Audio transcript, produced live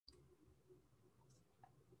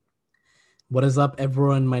What is up,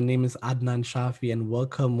 everyone? My name is Adnan Shafi, and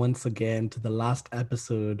welcome once again to the last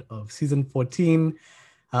episode of season 14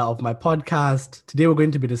 of my podcast. Today, we're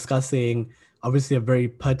going to be discussing obviously a very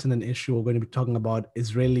pertinent issue. We're going to be talking about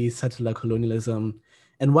Israeli settler colonialism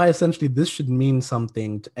and why essentially this should mean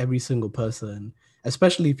something to every single person,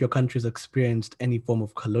 especially if your country has experienced any form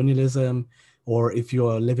of colonialism or if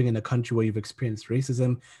you're living in a country where you've experienced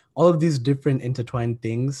racism. All of these different intertwined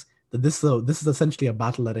things that this is essentially a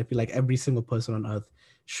battle that I feel like every single person on earth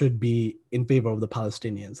should be in favor of the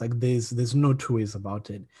Palestinians. Like there's no two ways about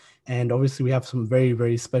it. And obviously we have some very,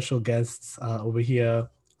 very special guests over here.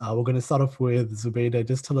 We're going to start off with Zubaida.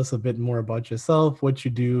 Just tell us a bit more about yourself, what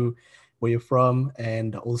you do, where you're from,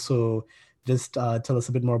 and also just tell us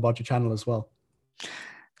a bit more about your channel as well.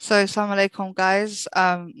 So, Assalamu alaikum, guys.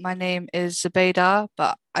 My name is Zubaida,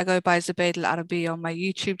 but I go by Zubaida Al Arabi on my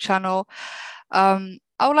YouTube channel.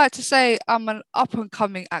 I would like to say I'm an up and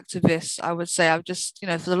coming activist. I would say I've just,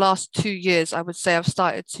 for the last 2 years, I would say I've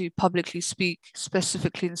started to publicly speak,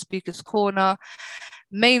 specifically in Speaker's Corner,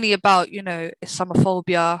 mainly about,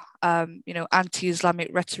 Islamophobia,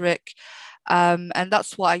 anti-Islamic rhetoric. And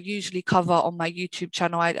that's what I usually cover on my YouTube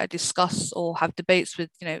channel. I discuss or have debates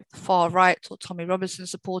with, far right or Tommy Robinson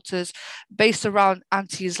supporters based around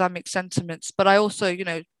anti-Islamic sentiments. But I also,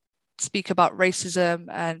 speak about racism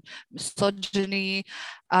and misogyny.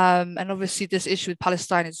 And obviously this issue with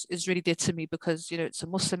Palestine is really dear to me because, it's a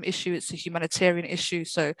Muslim issue, it's a humanitarian issue.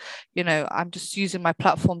 So, I'm just using my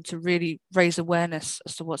platform to really raise awareness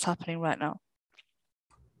as to what's happening right now.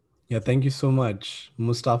 Yeah, thank you so much.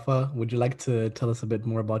 Mustafa, would you like to tell us a bit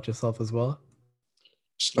more about yourself as well?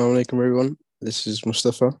 Assalamu alaikum, everyone. This is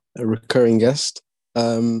Mustafa, a recurring guest.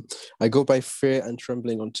 I go by Fear and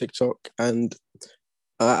Trembling on TikTok, and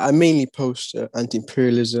I mainly post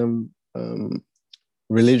anti-imperialism,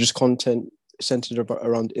 religious content centered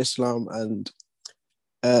around Islam and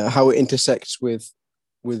how it intersects with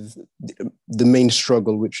the main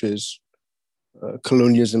struggle, which is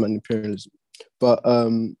colonialism and imperialism. But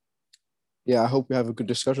yeah, I hope we have a good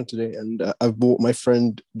discussion today. And I've brought my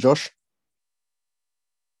friend Josh.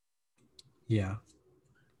 Yeah.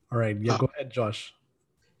 All right. Yeah, go ahead, Josh.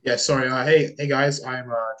 Yeah, sorry. Hey guys.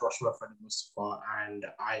 I'm Joshua from Mustafa, and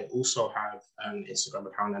I also have an Instagram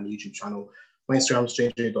account and a YouTube channel. My Instagram is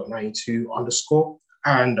jj.92 underscore,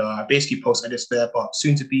 and I basically post edits there. But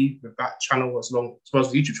soon to be with that channel as well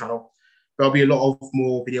as the YouTube channel, there'll be a lot of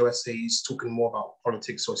more video essays talking more about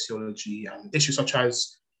politics, sociology, and issues such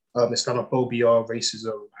as Islamophobia,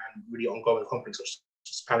 racism, and really ongoing conflicts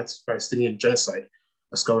such as Palestinian genocide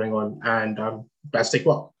that's going on. And let's take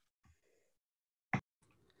what.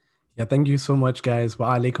 Yeah, thank you so much, guys.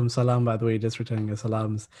 Wa alaikum salam, by the way, just returning your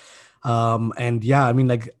salams. And yeah, I mean,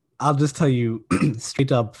 like, I'll just tell you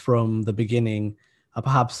straight up from the beginning,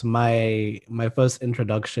 perhaps my first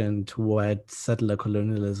introduction to what settler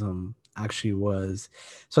colonialism actually was.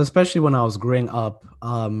 So especially when I was growing up,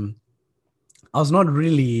 I was not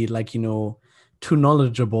really like, too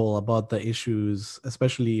knowledgeable about the issues,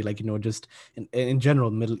 especially like, just in general,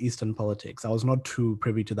 Middle Eastern politics. I was not too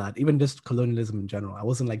privy to that, even just colonialism in general. I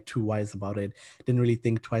wasn't like too wise about it, didn't really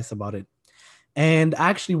think twice about it. And I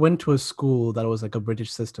actually went to a school that was like a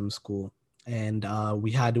British system school. And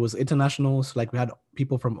it was international. So like we had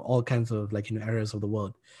people from all kinds of like, areas of the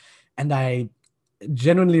world. And I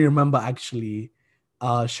genuinely remember actually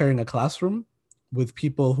sharing a classroom with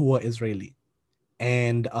people who were Israeli.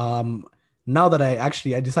 And now that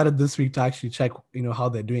I decided this week to actually check, how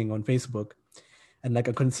they're doing on Facebook, and like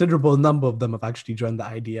a considerable number of them have actually joined the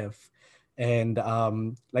IDF. And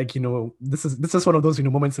like this is one of those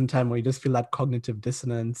moments in time where you just feel that cognitive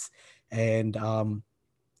dissonance, and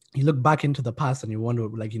you look back into the past and you wonder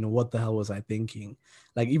like what the hell was I thinking?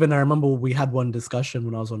 Like even I remember we had one discussion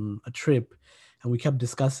when I was on a trip, and we kept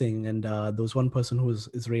discussing, and there was one person who was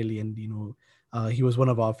Israeli, and he was one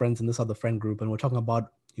of our friends in this other friend group, and we're talking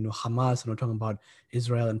about Hamas, and we're talking about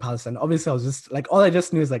Israel and Palestine. Obviously I was just like, all I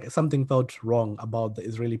just knew is like something felt wrong about the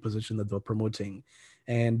Israeli position that they were promoting,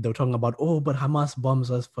 and they were talking about, oh, but Hamas bombs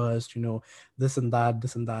us first, this and that,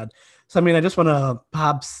 this and that. So I mean, I just want to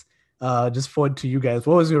perhaps just forward to you guys.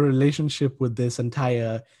 What was your relationship with this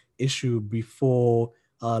entire issue before,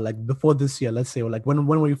 like before this year, let's say, or like when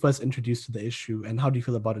were you first introduced to the issue, and how do you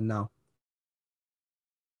feel about it now?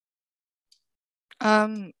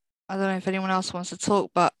 I don't know if anyone else wants to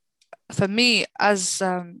talk, but for me, as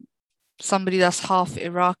somebody that's half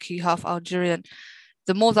Iraqi, half Algerian,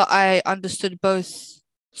 the more that I understood both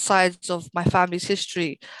sides of my family's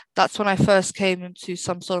history, that's when I first came into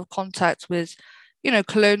some sort of contact with,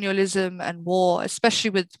 colonialism and war,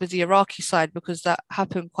 especially with the Iraqi side, because that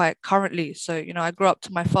happened quite currently. So, I grew up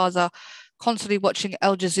to my father constantly watching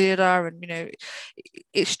Al Jazeera, and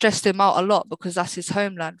it stressed him out a lot because that's his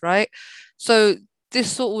homeland, right? So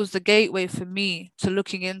this sort of was the gateway for me to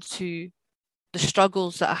looking into the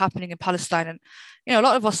struggles that are happening in Palestine. And a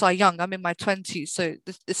lot of us are young. I'm in my 20s, so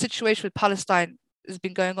the situation with Palestine has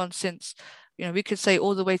been going on since, we could say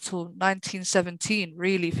all the way till 1917,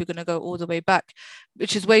 really, if you're going to go all the way back,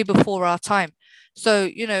 which is way before our time. So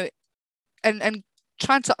and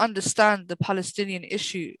trying to understand the Palestinian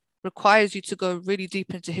issue requires you to go really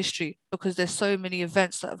deep into history, because there's so many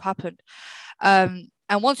events that have happened. And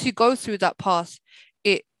once you go through that path,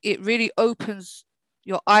 it really opens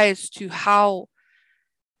your eyes to how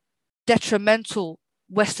detrimental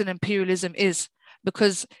Western imperialism is,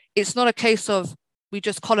 because it's not a case of we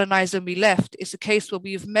just colonized and we left. It's a case where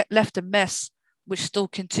we've left a mess which still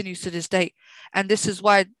continues to this day. And this is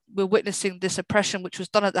why we're witnessing this oppression, which was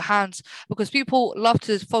done at the hands, because people love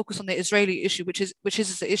to focus on the Israeli issue, which is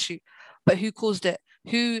the issue, but who caused it?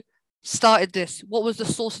 Who started this? What was the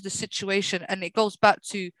source of the situation? And it goes back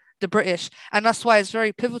to the British. And that's why it's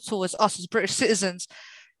very pivotal as us as British citizens,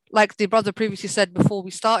 like the brother previously said before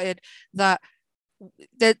we started, that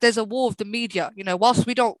there's a war of the media. Whilst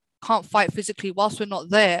we can't fight physically, whilst we're not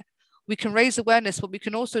there, we can raise awareness, but we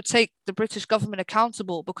can also take the British government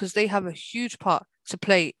accountable, because they have a huge part to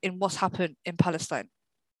play in what's happened in Palestine.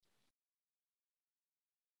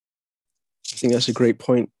 I think that's a great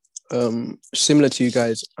point. Similar to you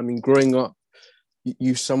guys, I mean, growing up,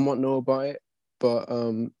 you somewhat know about it, but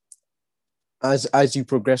as you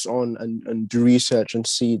progress on and do research and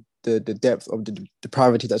see the depth of the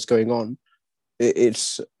depravity that's going on,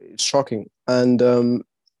 it's shocking. And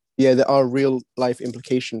there are real life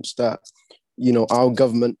implications that, our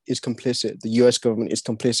government is complicit, the US government is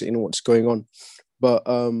complicit in what's going on. But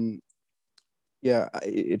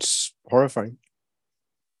it's horrifying.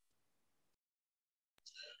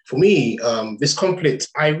 For me, this conflict,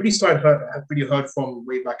 I really heard from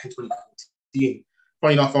way back in 2014.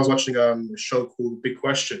 Funny enough, I was watching a show called Big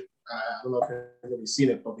Question. I don't know if anybody's seen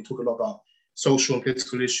it, but we talk a lot about social and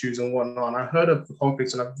political issues and whatnot. And I heard of the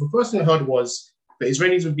conflicts, and the first thing I heard was the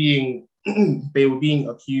Israelis were being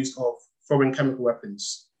accused of throwing chemical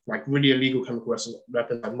weapons, like really illegal chemical weapons,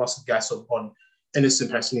 like mustard gas upon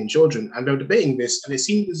innocent Palestinian children. And they were debating this, and it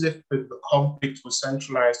seemed as if the conflict was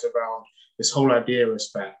centralized around this whole idea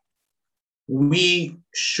is that we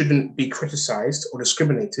shouldn't be criticized or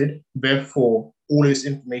discriminated, therefore all this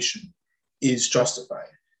information is justified.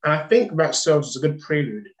 And I think that serves as a good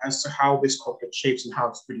prelude as to how this conflict shapes and how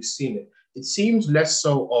it's really seen it. It seems less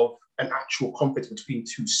so of an actual conflict between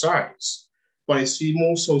two sides, but it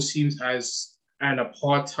more so seems as an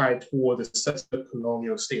apartheid toward the settler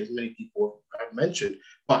colonial state, as many people have mentioned.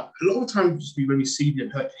 But a lot of times we really see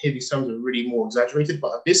and hear these terms are really more exaggerated,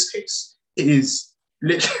 but in this case, it's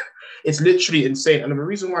literally insane. And the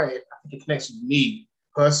reason why I think it connects with me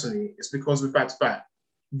personally is because of that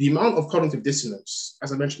the amount of cognitive dissonance,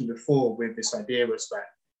 as I mentioned before, with this idea was that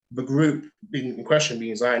the group in question,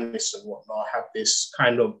 being Zionists and whatnot, have this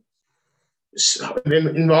kind of,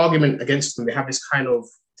 in the argument against them, they have this kind of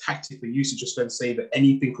tactic they use to just then say that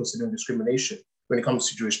anything considered discrimination when it comes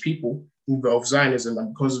to Jewish people involves Zionism.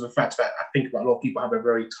 And because of the fact that I think that a lot of people have a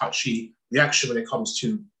very touchy reaction when it comes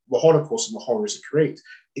to the Holocaust and the horrors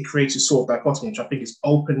it creates a sort of dichotomy, which I think is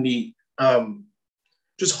openly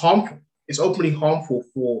just harmful. It's openly harmful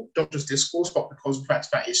for not just discourse, but because of the fact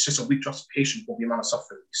that it's just a weak justification for the amount of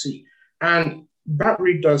suffering we see. And that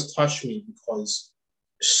really does touch me, because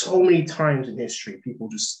so many times in history, people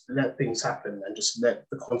just let things happen and just let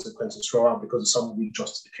the consequences throw out because of some weak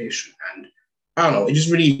justification. And I don't know, it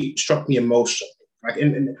just really struck me emotionally. Like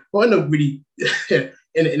not in a really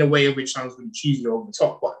in a way of which sounds really cheesy or over the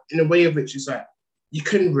top, but in a way of which is that you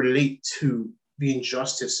can relate to the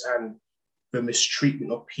injustice and the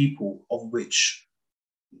mistreatment of people, of which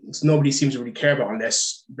nobody seems to really care about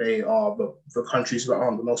unless they are the countries that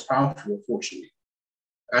are the most powerful, unfortunately.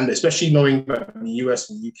 And especially knowing that the US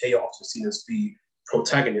and the UK are often seen as the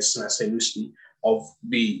protagonists, and I say loosely, of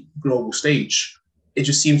the global stage, it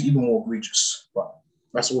just seems even more egregious. But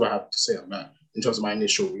that's all I have to say on that in terms of my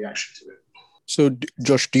initial reaction to it. So,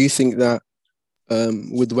 Josh, do you think that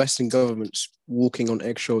with Western governments walking on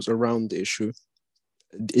eggshells around the issue,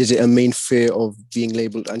 is it a main fear of being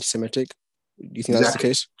labelled anti-Semitic? Do you think that's the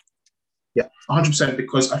case? Yeah, 100%.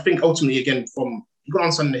 Because I think ultimately, again, you got to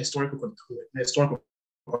understand the historical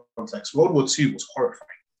context. World War II was horrifying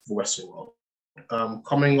for the Western world.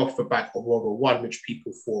 Coming off the back of World War I, which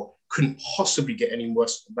people thought couldn't possibly get any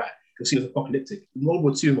worse than that, it was seen as apocalyptic. In World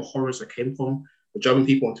War II, and the horrors that came from the German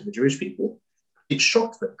people into the Jewish people, it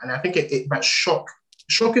shocked them. And I think that shock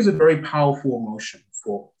is a very powerful emotion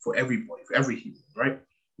for everybody, for every human, right?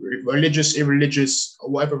 Religious, irreligious,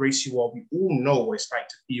 whatever race you are, we all know what it's like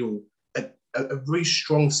to feel a very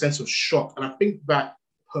strong sense of shock. And I think that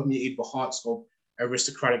permeated the hearts of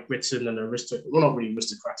aristocratic Britain and well, not really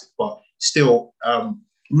aristocratic, but still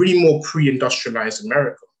really more pre-industrialized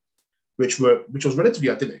America, which was relatively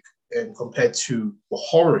idyllic compared to the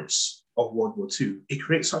horrors of World War II. It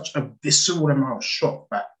creates such a visceral amount of shock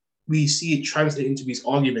that we see it translate into these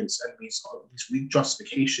arguments and these weak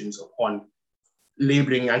justifications upon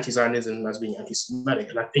labeling anti-Zionism as being anti-Semitic.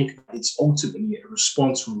 And I think it's ultimately a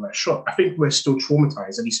response from that shock. I think we're still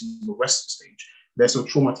traumatized, at least in the Western stage. They're still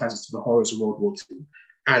traumatized to the horrors of World War II.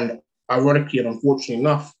 And ironically and unfortunately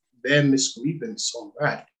enough, their misgrievance on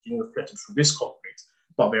that being reflected through this conflict,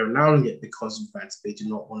 but they're allowing it because of that they do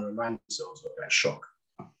not want to remind themselves of that shock.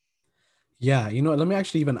 Yeah, let me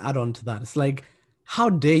actually even add on to that. It's like, how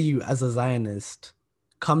dare you as a Zionist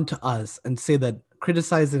come to us and say that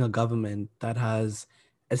criticizing a government that has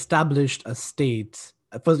established a state,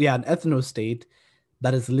 an ethno-state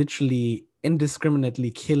that is literally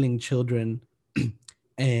indiscriminately killing children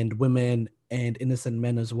and women and innocent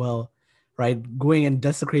men as well, right? Going and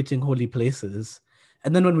desecrating holy places.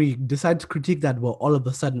 And then when we decide to critique that, we're all of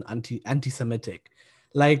a sudden anti-Semitic.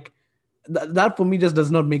 Like, that for me just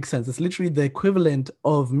does not make sense. It's literally the equivalent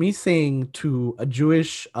of me saying to a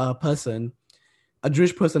Jewish person,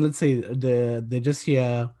 let's say they're just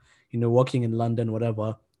here, walking in London,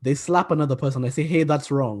 whatever. They slap another person. They say, hey,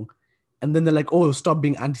 that's wrong. And then they're like, oh, stop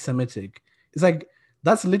being anti-Semitic. It's like,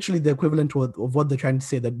 that's literally the equivalent of what they're trying to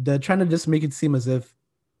say. That they're trying to just make it seem as if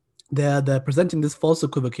they're presenting this false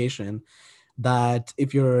equivocation that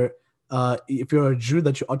if you're a Jew,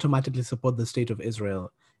 that you automatically support the state of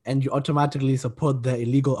Israel and you automatically support the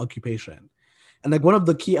illegal occupation. And like one of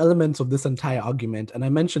the key elements of this entire argument, and I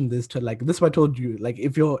mentioned this to this is what I told you, like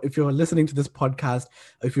if you're listening to this podcast,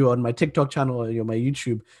 if you're on my TikTok channel or you're on my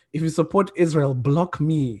YouTube, if you support Israel, block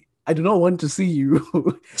me. I do not want to see you,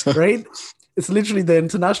 right? It's literally the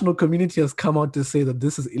international community has come out to say that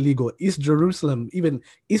this is illegal. East Jerusalem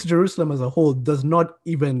as a whole does not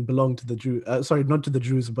even belong to the Jew. Not to the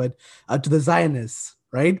Jews, but to the Zionists,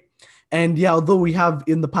 right? And yeah, although we have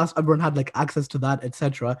in the past, everyone had like access to that,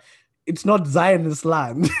 etc. It's not Zionist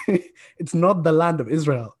land. It's not the land of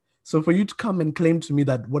Israel. So for you to come and claim to me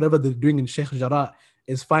that whatever they're doing in Sheikh Jarrah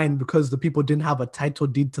is fine because the people didn't have a title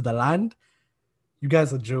deed to the land, you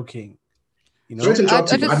guys are joking. Sorry to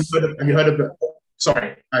interrupt you. Have you heard of the?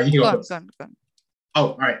 Sorry, you go on. Oh,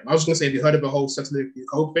 all right. I was going to say, have you heard of the whole settler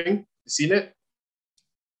code thing? You seen it?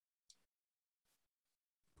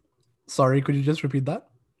 Sorry, could you just repeat that?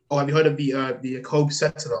 Oh, have you heard of the Kobe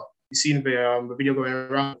settler? You seen the video going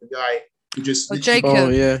around? The guy who just Jacob. Oh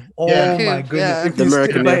yeah. Oh yeah. my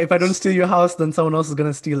goodness! Yeah. If I don't steal your house, then someone else is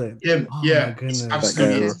gonna steal it. Him. Oh yeah. My goodness.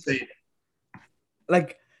 Absolutely insane.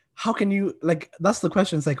 Like, how can you that's the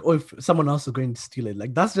question. It's like, oh, if someone else is going to steal it,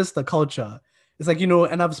 like that's just the culture. It's like,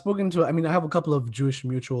 and I've spoken to, I have a couple of Jewish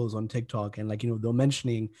mutuals on TikTok, and they're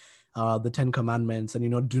mentioning the 10 commandments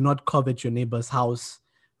and, do not covet your neighbor's house,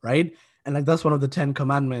 right? And like, that's one of the 10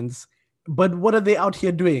 commandments. But what are they out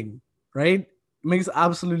here doing, right? It makes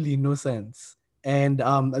absolutely no sense. And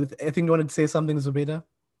I think you wanted to say something, Zubaida?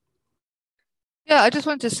 Yeah, I just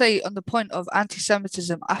wanted to say on the point of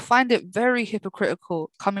anti-Semitism, I find it very hypocritical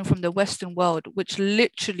coming from the Western world, which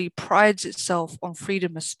literally prides itself on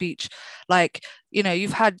freedom of speech. Like,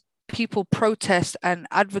 you've had people protest and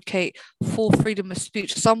advocate for freedom of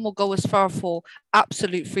speech. Some will go as far for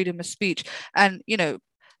absolute freedom of speech. And,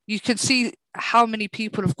 you can see how many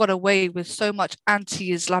people have got away with so much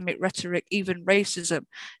anti-Islamic rhetoric, even racism.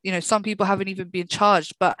 Some people haven't even been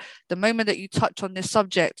charged, but the moment that you touch on this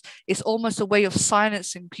subject, it's almost a way of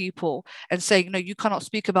silencing people and saying, no, you cannot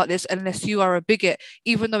speak about this unless you are a bigot,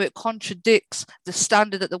 even though it contradicts the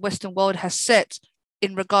standard that the Western world has set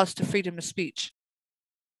in regards to freedom of speech.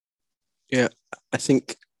 Yeah, I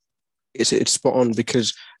think it's spot on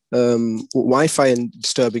because what I find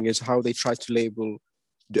disturbing is how they try to label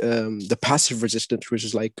the passive resistance, which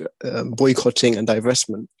is like boycotting and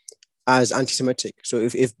divestment, as anti-Semitic. So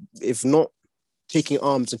if not taking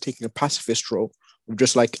arms and taking a pacifist role,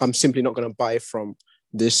 just like I'm simply not going to buy from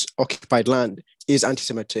this occupied land, is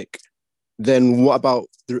anti-Semitic, then what about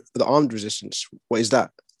the armed resistance? What is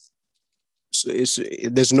that? So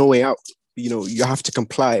there's no way out. You have to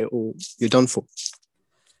comply or you're done for.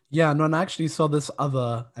 Yeah, no, and I actually saw this I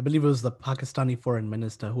believe it was the Pakistani foreign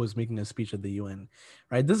minister who was making a speech at the UN,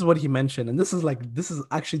 right? This is what he mentioned. And this is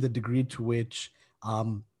actually the degree to which,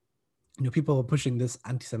 people are pushing this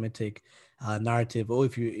anti-Semitic narrative. Oh,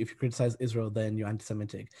 if you criticize Israel, then you're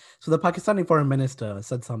anti-Semitic. So the Pakistani foreign minister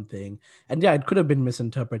said something, and yeah, it could have been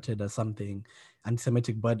misinterpreted as something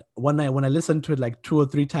anti-Semitic. But when I listened to it like 2 or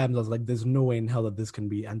 3 times, I was like, "There's no way in hell that this can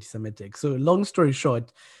be anti-Semitic." So long story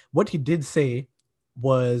short, what he did say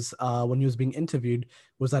was when he was being interviewed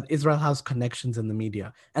was that Israel has connections in the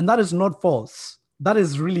media, and that is not false. That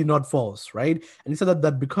is really not false, right? And he said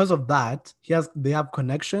that because of that, they have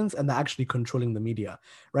connections and they're actually controlling the media,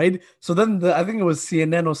 right? So then I think it was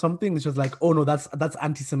CNN or something, which was like, oh no, that's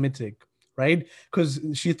anti-Semitic, right? Because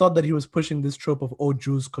she thought that he was pushing this trope of, oh,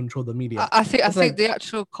 Jews control the media. I think It's like, the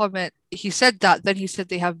actual comment, he said that, then he said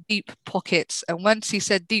they have deep pockets, and once he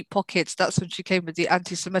said deep pockets, that's when she came with the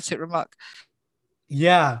anti-Semitic remark.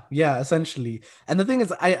 yeah, essentially. And the thing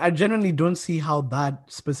is, I genuinely don't see how that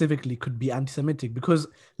specifically could be anti-Semitic, because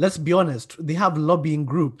let's be honest, they have lobbying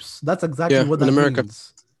groups. That's exactly what in that America.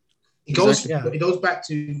 means. It goes, Exactly. it goes back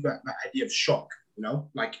to that idea of shock. You know,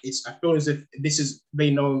 like I feel as if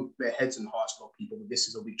they know their heads and hearts of people, but this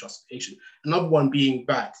is a weak justification. Another one being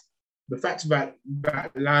that the fact that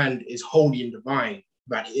land is holy and divine,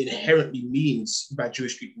 that it inherently means that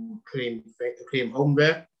Jewish people would claim home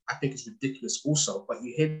there, I think is ridiculous also. But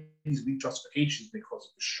you hear these weak justifications because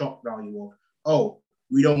of the shock value of, oh,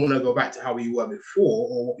 we don't want to go back to how we were before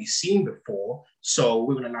or what we've seen before, so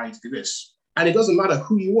we're going to allow you to do this. And it doesn't matter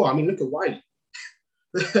who you are. I mean, look at Wiley.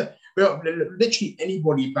 Literally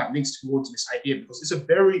anybody that links towards this idea, because it's a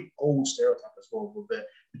very old stereotype as well with the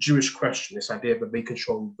Jewish question, this idea that they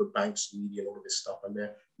control the banks, media, and all of this stuff, and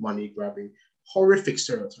they're money grabbing, horrific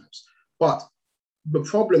stereotypes. But the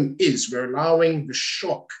problem is we're allowing the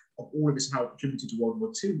shock of all of this and how it contributed to World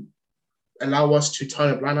War II allow us to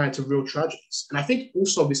turn a blind eye to real tragedies. And I think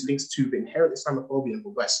also this links to the inherent Islamophobia in the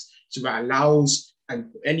West, so that allows and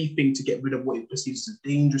anything to get rid of what it perceives as a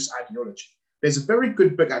dangerous ideology. There's a very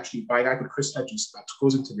good book actually by a guy called Chris Hedges that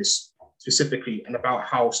goes into this specifically and about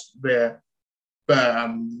how the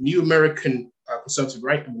New American conservative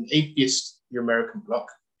right and the atheist New American bloc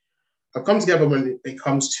have come together when it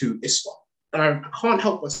comes to Islam. And I can't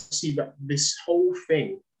help but see that this whole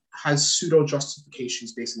thing has pseudo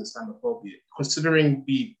justifications based on Islamophobia, considering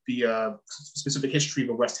the specific history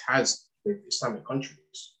the West has with Islamic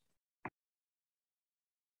countries.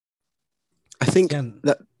 I think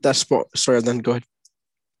that spot. Sorry, then go ahead.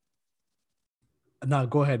 No,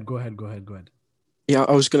 go ahead. Yeah,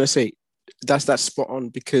 I was gonna say that's spot on,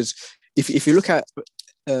 because if you look at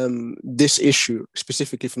this issue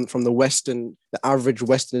specifically from the average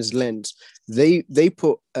Westerners lens, they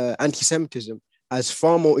put anti-Semitism as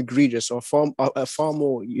far more egregious or far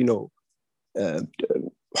more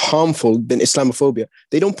harmful than Islamophobia.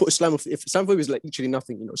 They don't put Islamophobia. If Islamophobia is like literally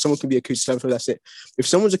nothing, someone can be accused of Islamophobia, that's it. If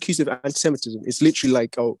someone's accused of anti-Semitism, it's literally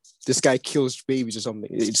like, oh, this guy kills babies or something.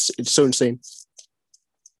 It's so insane.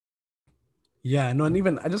 Yeah, no, and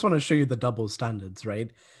even I just want to show you the double standards,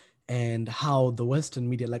 right? And how the Western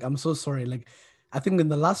media, like, I'm so sorry, like, I think in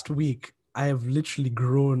the last week, I have literally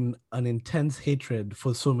grown an intense hatred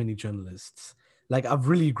for so many journalists. Like, I've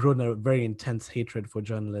really grown a very intense hatred for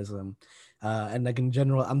journalism. And like in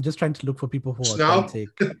general, I'm just trying to look for people who are authentic.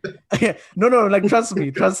 No, like trust me.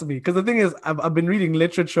 Because the thing is, I've been reading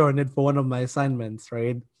literature on it for one of my assignments,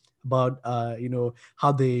 right? About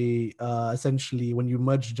how they essentially, when you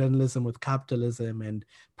merge journalism with capitalism and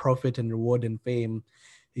profit and reward and fame,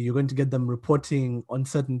 you're going to get them reporting on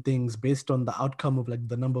certain things based on the outcome of like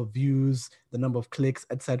the number of views, the number of clicks,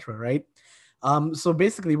 etc. Right? So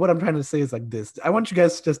basically, what I'm trying to say is like this. I want you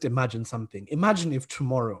guys to just imagine something. Imagine if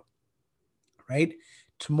tomorrow, right?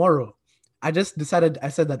 Tomorrow, I said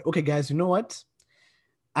that, okay, guys, you know what?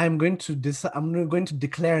 I'm going to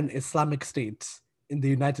declare an Islamic state in the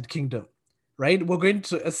United Kingdom, right? We're going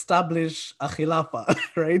to establish a khilafah,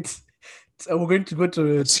 right? So we're going to go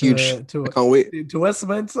to I can't wait. To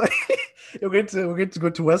Westminster. we're going to go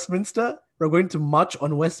to Westminster. We're going to march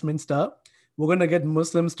on Westminster. We're going to get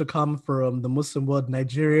Muslims to come from the Muslim world,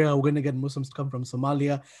 Nigeria. We're going to get Muslims to come from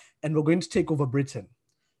Somalia, and we're going to take over Britain,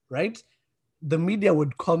 right? The media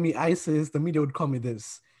would call me ISIS. The media would call me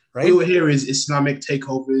this, right? All you'll hear is Islamic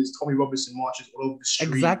takeovers, Tommy Robinson marches all over the street.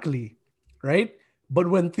 Exactly, right? But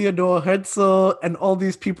when Theodore Herzl and all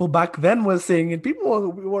these people back then were saying it,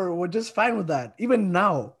 people were just fine with that. Even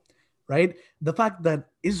now, right? The fact that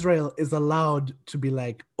Israel is allowed to be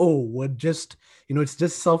like, oh, we're just, it's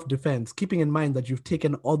just self-defense, keeping in mind that you've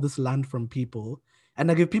taken all this land from people. And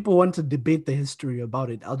like, if people want to debate the history about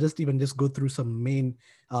it, I'll just go through some main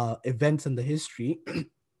events in the history.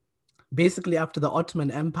 Basically, after the Ottoman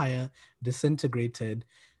Empire disintegrated,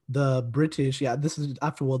 the British, this is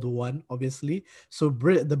after World War I, obviously. So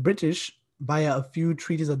the British via a few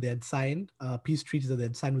treaties that they had signed, peace treaties that they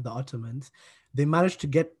had signed with the Ottomans, they managed to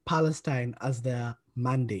get Palestine as their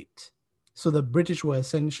mandate. So the British were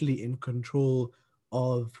essentially in control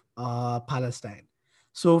of Palestine.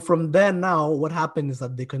 So from there now, what happened is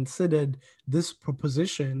that they considered this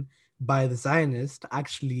proposition by the Zionists to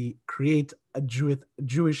actually create a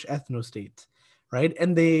Jewish ethno-state, right?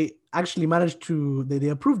 And they actually managed to, they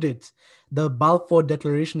approved it. The Balfour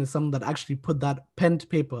Declaration is something that actually put that pen to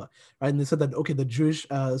paper, right? And they said that, okay, the Jewish,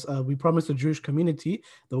 we promised the Jewish community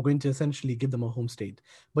that we're going to essentially give them a home state.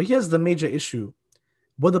 But here's the major issue.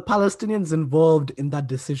 Were the Palestinians involved in that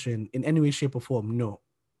decision in any way, shape, or form? No.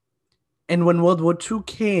 And when World War II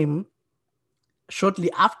came,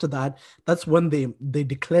 shortly after that, that's when they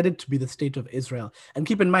declared it to be the state of Israel. And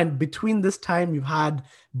keep in mind, between this time, you've had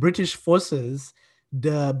British forces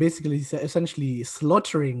basically essentially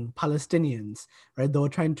slaughtering Palestinians, right? They were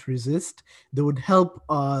trying to resist. They would help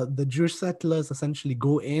the Jewish settlers essentially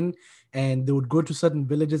go in, and they would go to certain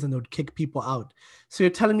villages and they would kick people out. So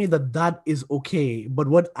you're telling me that that is okay, but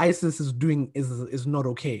what ISIS is doing is not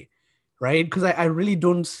okay, right? Because I really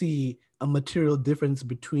don't see a material difference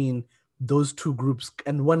between those two groups,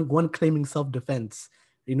 and one claiming self-defense.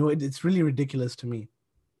 It's really ridiculous to me.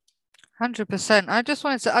 100%. I just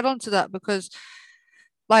wanted to add on to that because,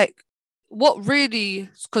 like, what really,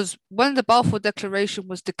 because when the Balfour Declaration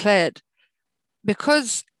was declared,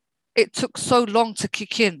 because it took so long to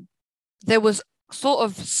kick in, there was sort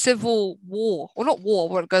of civil war, or not war,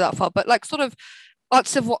 I won't go that far, but like sort of like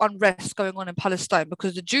civil unrest going on in Palestine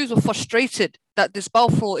because the Jews were frustrated that this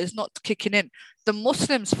Balfour is not kicking in. The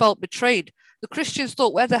Muslims felt betrayed. The Christians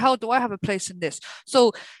thought, where the hell do I have a place in this?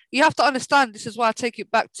 So you have to understand, this is why I take it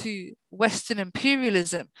back to Western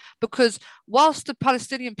imperialism, because whilst the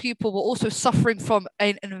Palestinian people were also suffering from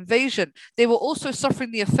an invasion, they were also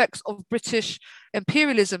suffering the effects of British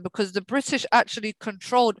imperialism because the British actually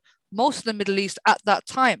controlled most of the Middle East at that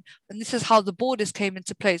time. And this is how the borders came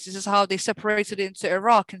into place. This is how they separated it into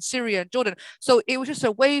Iraq and Syria and Jordan. So it was just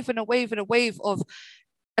a wave and a wave and a wave of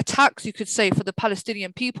attacks, you could say, for the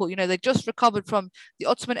Palestinian people. They just recovered from the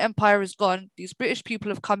Ottoman Empire is gone. These British people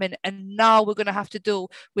have come in, and now we're going to have to deal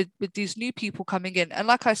with these new people coming in. And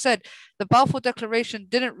like I said, the Balfour Declaration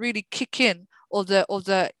didn't really kick in, or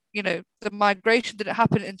the migration didn't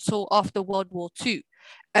happen until after World War II.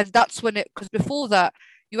 And that's when because before that,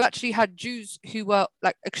 you actually had Jews who were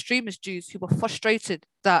like extremist Jews who were frustrated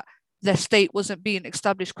that their state wasn't being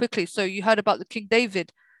established quickly. So you heard about the King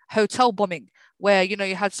David hotel bombing, where you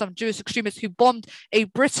had some Jewish extremists who bombed a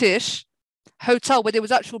British hotel where there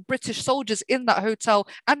was actual British soldiers in that hotel,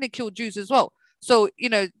 and they killed Jews as well. So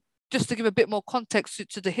just to give a bit more context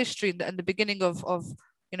to the history and the beginning of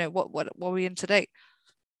what we're in today.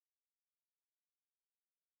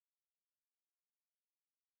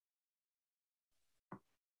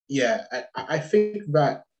 Yeah, I think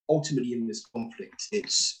that ultimately in this conflict,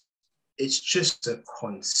 it's just a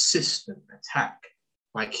consistent attack.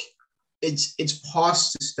 Like it's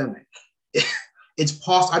past systemic. It's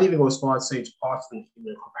past. I'd even go as far as say it's past in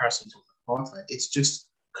comparison to apartheid. It's just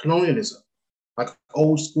colonialism, like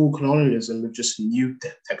old school colonialism with just new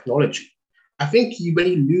technology. I think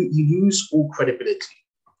when you lose all credibility.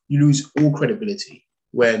 You lose all credibility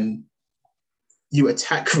when you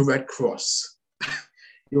attack the Red Cross.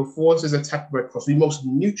 Your forces attack the Red Cross, the most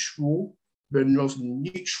neutral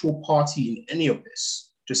party in any of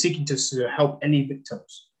this, just seeking to help any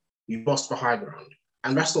victims. You've lost the high ground.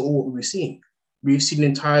 And that's not all what we've seen. We've seen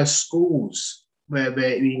entire schools where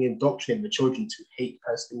they're being indoctrinating the children to hate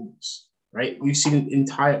Palestinians, right? We've seen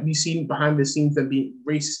behind the scenes them being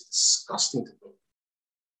racist, disgusting to them.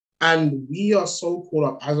 And we are so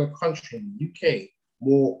caught up as a country in the UK,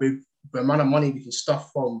 more with the amount of money we can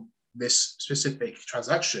stuff from this specific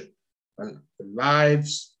transaction and the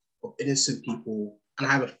lives of innocent people. And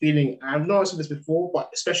I have a feeling, and I've not said this before, but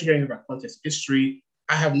especially hearing about context of history,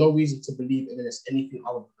 I have no reason to believe in this anything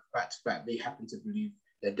other than the fact that they happen to believe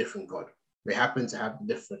they're a different God. They happen to have a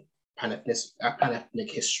different pan-ethnic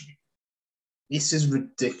history. This is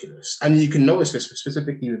ridiculous. And you can notice this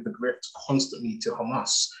specifically with the grift constantly to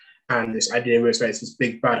Hamas and this idea where it's like this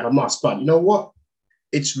big bad Hamas. But you know what?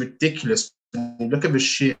 It's ridiculous. When you look at the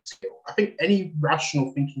sheer scale, I think any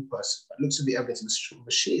rational thinking person that looks at the evidence of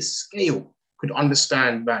the sheer scale could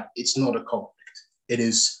understand that it's not a conflict. It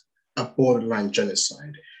is a borderline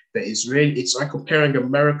genocide. It's like comparing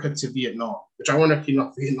America to Vietnam, which ironically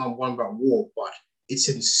not Vietnam won that war, but it's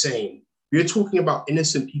insane. We're talking about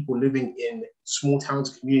innocent people living in small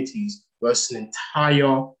towns, communities versus an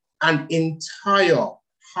entire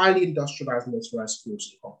highly industrialized militarized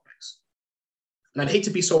force complex. And I'd hate to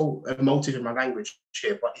be so emotive in my language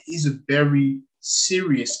here, but it is a very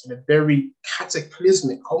serious and a very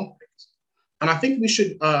cataclysmic conflict. And I think we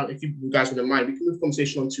should, if you guys wouldn't mind, we can move the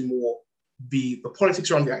conversation on to more the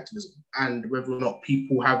politics around the activism and whether or not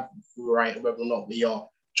people have the right, or whether or not they are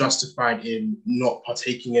justified in not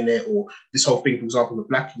partaking in it, or this whole thing, for example, the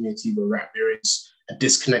Black community, where there is a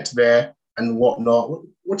disconnect there and whatnot.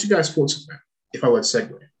 What you guys thoughts of that, if I were to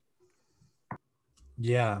segue?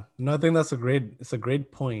 Yeah, no, I think it's a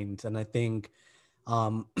great point. And I think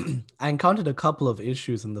I encountered a couple of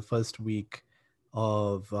issues in the first week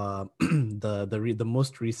of the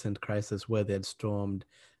most recent crisis, where they had stormed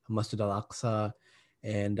Masjid al-Aqsa,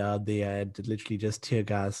 and they had literally just tear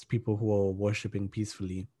gassed people who were worshiping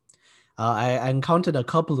peacefully. I encountered a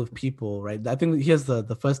couple of people, right? I think here's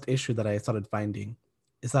the first issue that I started finding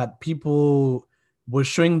is that people were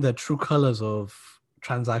showing the true colors of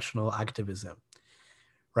transactional activism,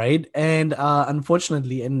 right? And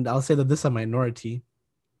unfortunately, and I'll say that this is a minority,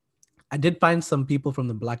 I did find some people from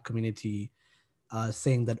the Black community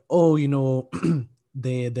saying that, oh,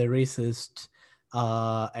 they're racist,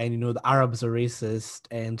 and the Arabs are racist,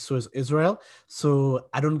 and so is Israel. So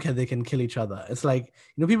I don't care; they can kill each other. It's like,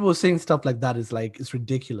 people were saying stuff like that is like, it's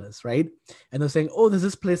ridiculous, right? And they're saying, oh, there's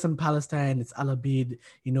this place in Palestine, it's Al Abid,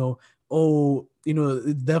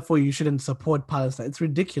 therefore you shouldn't support Palestine. It's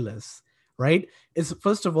ridiculous, right? It's,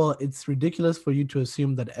 first of all, it's ridiculous for you to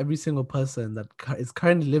assume that every single person that is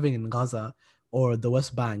currently living in Gaza or the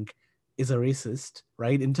West Bank is a racist,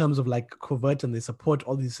 right? In terms of like covert, and they support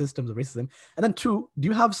all these systems of racism. And then two, do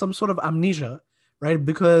you have some sort of amnesia, right?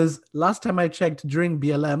 Because last time I checked, during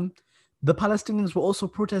BLM, the Palestinians were also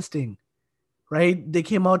protesting, right? They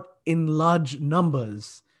came out in large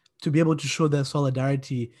numbers to be able to show their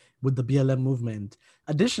solidarity with the BLM movement.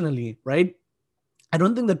 Additionally, right, I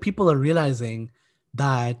don't think that people are realizing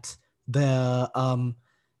that the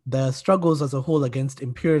struggles as a whole against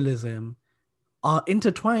imperialism are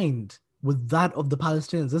intertwined with that of the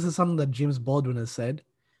Palestinians. This is something that James Baldwin has said,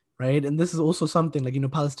 right? And this is also something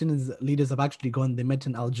like, Palestinian leaders have actually gone, they met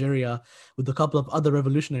in Algeria with a couple of other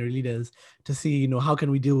revolutionary leaders to see, how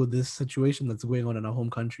can we deal with this situation that's going on in our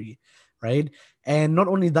home country, right? And not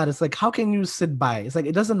only that, it's like, how can you sit by? It's like,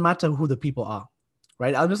 it doesn't matter who the people are,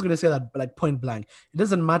 right? I'm just going to say that like point blank. It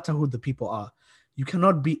doesn't matter who the people are. You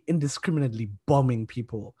cannot be indiscriminately bombing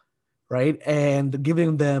people, right? And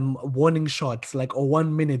giving them warning shots, like, or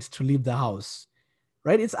 1 minute to leave the house,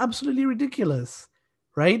 right? It's absolutely ridiculous,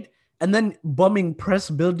 right? And then bombing press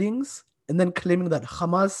buildings, and then claiming that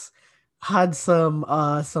Hamas had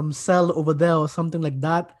some cell over there or something like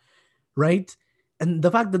that, right? And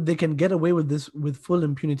the fact that they can get away with this with full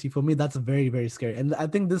impunity, for me, that's very, very scary. And I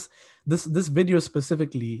think this video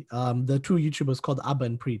specifically, the two YouTubers called Abba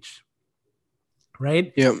and Preach,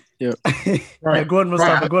 right? Yeah. Right. Yeah, go on,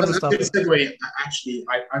 Mustafa. Right. Go on, Mustafa. Actually,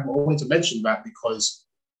 I wanted to mention that because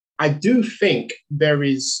I do think there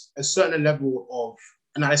is a certain level of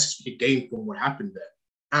analysis we could gain from what happened there.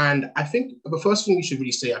 And I think the first thing we should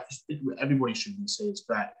really say, I think everybody should really say, is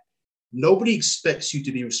that nobody expects you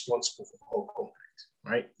to be responsible for the whole conflict,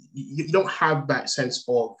 right? You don't have that sense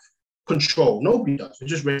of control. Nobody does. We're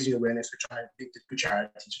just raising awareness. We're trying to do good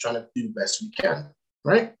charity. We're trying to do the best we can,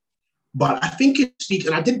 right? But I think it speaks,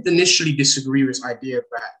 and I didn't initially disagree with this idea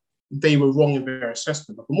that they were wrong in their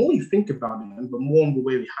assessment. But the more you think about it, and the more in the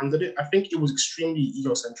way we handled it, I think it was extremely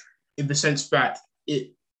egocentric in the sense that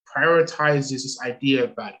it prioritizes this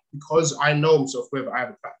idea that because I know myself, whether I have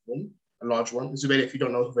a platform, a large one. Zubaida, if you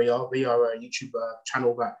don't know who they are a YouTube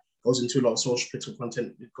channel that goes into a lot of social political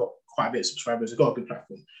content. We've got quite a bit of subscribers. They've got a good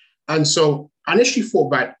platform. And so I initially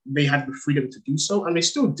thought that they had the freedom to do so, and they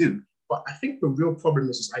still do. But I think the real problem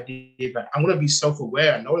is this idea that I'm going to be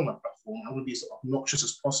self-aware and knowing my platform. I'm going to be as obnoxious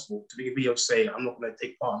as possible to make a video saying I'm not going to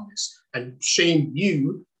take part in this, and shame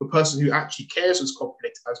you, the person who actually cares for this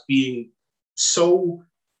conflict, as being so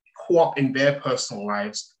caught up in their personal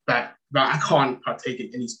lives that I can't partake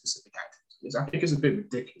in any specific activities. I think it's a bit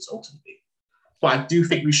ridiculous ultimately. But I do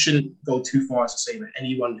think we shouldn't go too far as to say that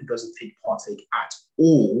anyone who doesn't partake at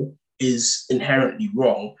all is inherently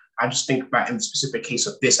wrong. I just think that in the specific case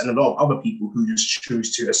of this and a lot of other people who just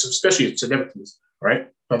choose to, especially celebrities, right?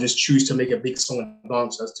 But just choose to make a big song and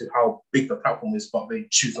dance as to how big the platform is, but they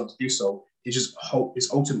choose not to do so.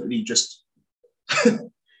 It's ultimately just,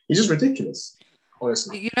 it's just ridiculous,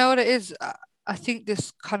 honestly. You know what it is? I think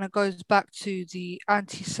this kind of goes back to the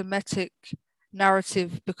anti-Semitic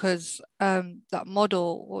narrative because that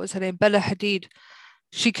model, what was her name? Bella Hadid,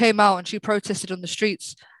 she came out and she protested on the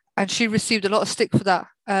streets and she received a lot of stick for that.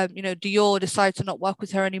 Dior decided to not work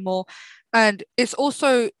with her anymore. And it's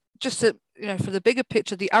also just for the bigger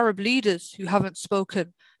picture, the Arab leaders who haven't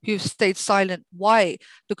spoken, who've stayed silent. Why?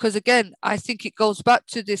 Because again, I think it goes back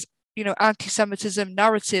to this, anti-Semitism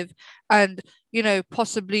narrative, and,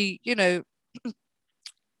 possibly,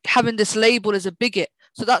 having this label as a bigot.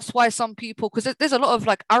 So that's why some people, because there's a lot of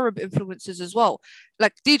like Arab influences as well.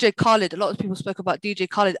 Like DJ Khaled, a lot of people spoke about DJ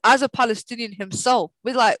Khaled as a Palestinian himself.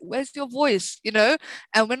 We're like, where's your voice?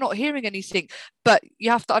 And we're not hearing anything. But you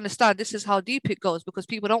have to understand, this is how deep it goes, because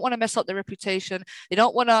people don't want to mess up their reputation. They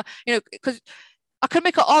don't want to, because I can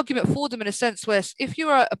make an argument for them in a sense where if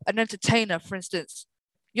you're an entertainer, for instance,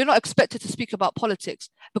 you're not expected to speak about politics,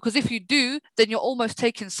 because if you do, then you're almost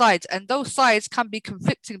taking sides, and those sides can be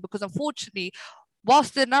conflicting, because unfortunately,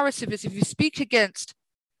 whilst the narrative is if you speak against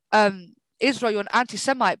Israel, you're an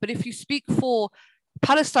anti-Semite, but if you speak for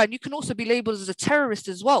Palestine, you can also be labeled as a terrorist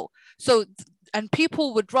as well. So, and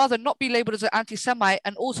people would rather not be labeled as an anti-Semite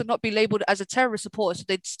and also not be labeled as a terrorist supporter, so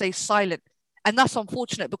they'd stay silent. And that's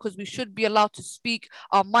unfortunate, because we should be allowed to speak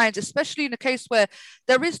our minds, especially in a case where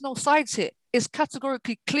there is no sides here. It's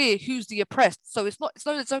categorically clear who's the oppressed. So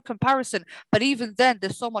there's no comparison. But even then,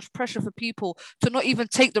 there's so much pressure for people to not even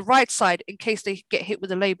take the right side in case they get hit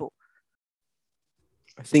with a label.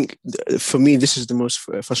 I think for me, this is the most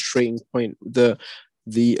frustrating point. The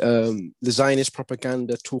Zionist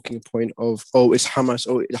propaganda talking point of, it's Hamas.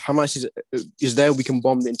 Hamas is there. We can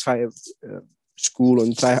bomb the entire school or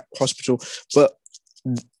entire hospital. But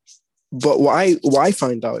what I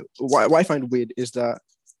find weird is that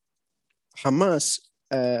Hamas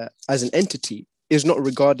as an entity is not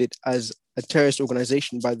regarded as a terrorist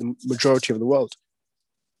organization by the majority of the world.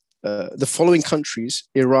 The following countries,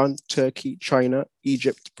 Iran, Turkey, China,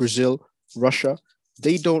 Egypt, Brazil, Russia,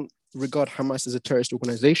 they don't regard Hamas as a terrorist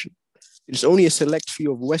organization. It's only a select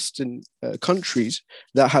few of Western countries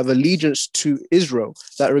that have allegiance to Israel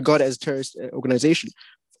that regard it as a terrorist organization.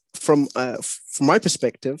 From my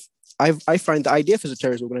perspective, I find the IDF as a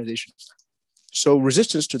terrorist organization. So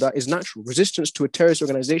resistance to that is natural. Resistance to a terrorist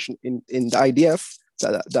organization in the IDF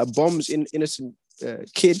that bombs innocent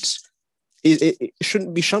kids, it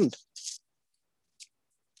shouldn't be shunned.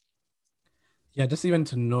 Yeah, just even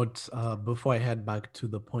to note, before I head back to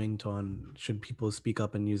the point on should people speak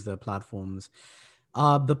up and use their platforms,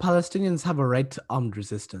 the Palestinians have a right to armed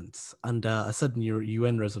resistance under a certain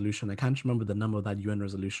UN resolution. I can't remember the number of that UN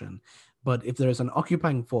resolution. But if there is an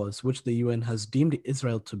occupying force, which the UN has deemed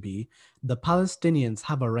Israel to be, the Palestinians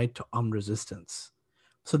have a right to armed resistance.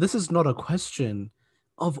 So this is not a question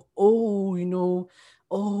of,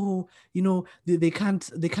 they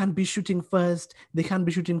can't be shooting first. They can't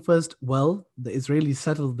be shooting first. Well, the Israelis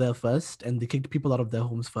settled there first, and they kicked people out of their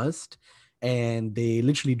homes first. And they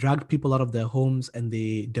literally dragged people out of their homes, and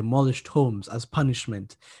they demolished homes as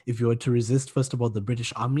punishment if you were to resist, first of all, the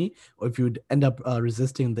British army, or if you would end up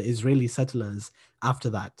resisting the Israeli settlers after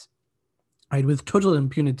that. Right, with total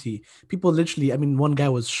impunity. People literally, one guy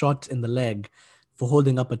was shot in the leg for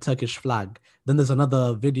holding up a Turkish flag. Then there's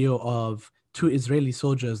another video of 2 Israeli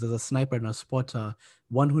soldiers. There's a sniper and a spotter,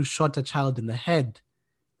 one who shot a child in the head,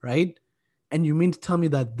 right? And you mean to tell me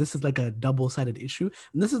that this is like a double-sided issue?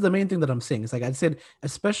 And this is the main thing that I'm saying. It's like I said,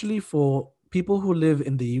 especially for people who live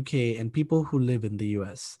in the UK and people who live in the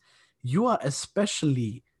US, you are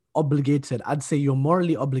especially obligated, I'd say you're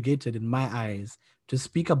morally obligated in my eyes, to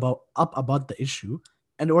speak up about the issue.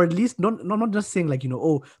 And or at least not just saying like,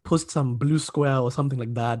 post some blue square or something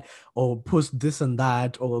like that, or post this and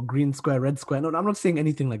that, or green square, red square. No, I'm not saying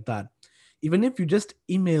anything like that. Even if you just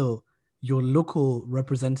email your local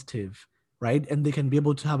representative, right, and they can be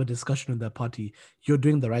able to have a discussion with their party, you're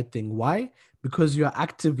doing the right thing. Why? Because you're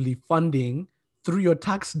actively funding, through your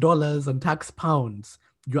tax dollars and tax pounds,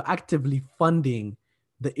 you're actively funding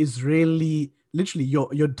the Israeli, literally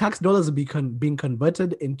your tax dollars are being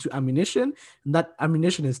converted into ammunition, and that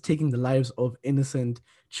ammunition is taking the lives of innocent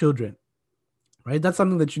children, right? That's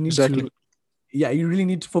something that you need to, you really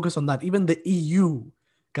need to focus on that. Even the EU,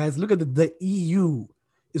 guys, look at the EU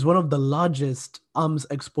is one of the largest arms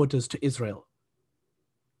exporters to Israel,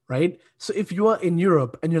 right? So if you are in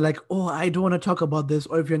Europe and you're like, I don't want to talk about this,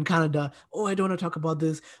 or if you're in Canada, I don't want to talk about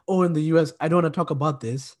this, or in the US, I don't want to talk about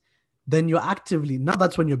this, then you're actively, now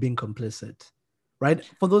that's when you're being complicit, right?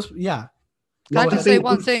 For those, yeah. Can I just say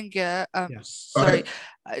one thing? Sorry.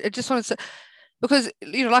 I just wanted to, because,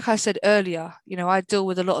 like I said earlier, I deal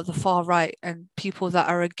with a lot of the far right and people that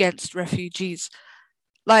are against refugees.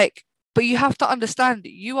 But you have to understand,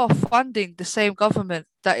 you are funding the same government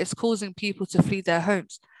that is causing people to flee their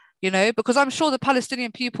homes, because I'm sure the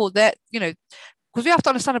Palestinian people that, because we have to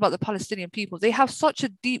understand about the Palestinian people. They have such a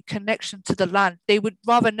deep connection to the land. They would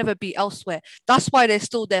rather never be elsewhere. That's why they're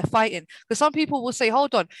still there fighting. Because some people will say,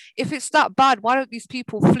 hold on, if it's that bad, why don't these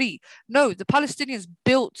people flee? No, the Palestinians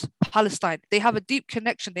built Palestine. They have a deep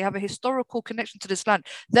connection. They have a historical connection to this land.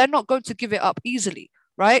 They're not going to give it up easily.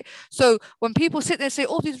 Right. So when people sit there and say,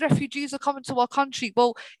 oh, these refugees are coming to our country.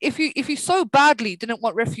 Well, if you so badly didn't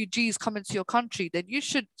want refugees coming to your country, then you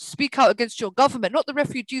should speak out against your government, not the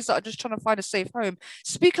refugees that are just trying to find a safe home.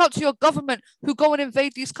 Speak out to your government who go and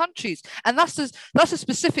invade these countries. And that's a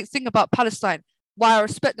specific thing about Palestine. Why I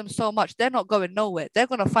respect them so much. They're not going nowhere. They're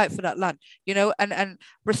going to fight for that land, and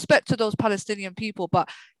respect to those Palestinian people. But,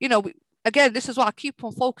 again, this is why I keep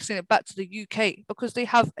on focusing it back to the UK, because they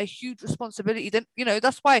have a huge responsibility. Then,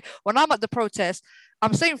 that's why when I'm at the protest,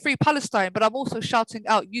 I'm saying free Palestine, but I'm also shouting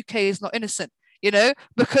out UK is not innocent,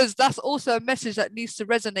 because that's also a message that needs to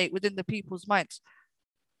resonate within the people's minds.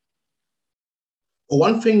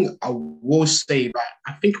 One thing I will say that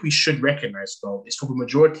I think we should recognize, though, is for the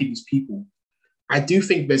majority of these people, I do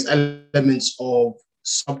think there's elements of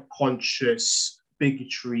subconscious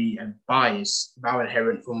bigotry and bias now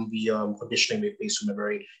inherent from the conditioning they face from the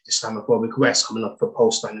very Islamophobic West coming up for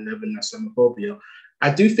post 9/11 Islamophobia.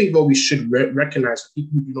 I do think, though, we should recognize that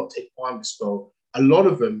people who do not take part in this, though, a lot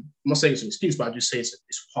of them, I'm not saying it's an excuse, but I just say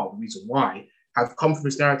it's part of the reason why, have come from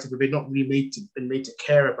this narrative where they're not really been made to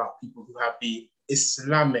care about people who have the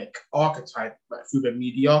Islamic archetype, like through their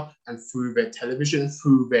media and through their television,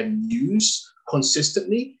 through their news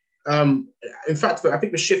consistently. In fact, I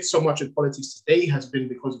think the shift so much in politics today has been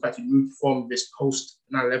because, in fact, you moved from this post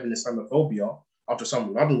 9/11 Islamophobia after Osama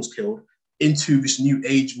bin Laden was killed into this new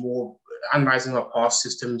age, more analyzing our past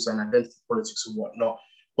systems and identity politics and whatnot.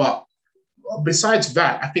 But besides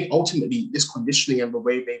that, I think ultimately this conditioning and the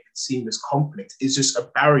way they've been seeing this conflict is just a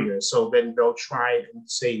barrier. So then they'll try and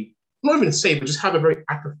say, not even say, but just have a very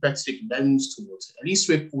apathetic lens towards it. At least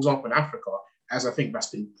with, for example, in Africa, as I think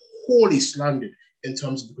that's been poorly slandered in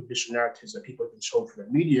terms of the conditioned narratives that people have been shown through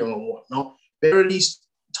the media and whatnot, they're at least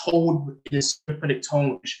told in a sympathetic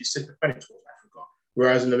tone, which should be sympathetic towards Africa.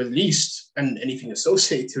 Whereas in the Middle East and anything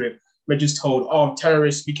associated to it, we're just told, oh,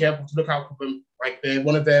 terrorists, be careful to look out for them. Like they're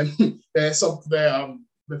one of them, they're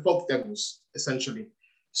folk devils, essentially.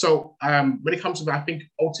 So when it comes to that, I think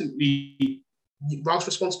ultimately, whilst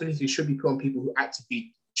responsibility should be put on people who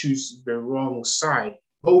actively choose the wrong side,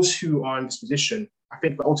 those who are in this position, I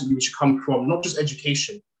think that ultimately we should come from not just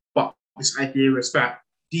education, but this idea is that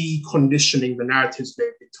deconditioning the narratives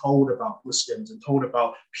they've been told about Muslims and told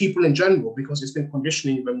about people in general, because it's been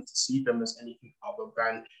conditioning them to see them as anything other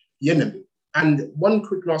than the enemy. And one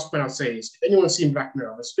quick last point I'll say is, if anyone's seen Black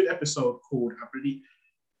Mirror, there's a good episode called, I believe,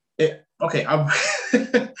 I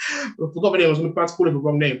forgot the name, I was about to call it the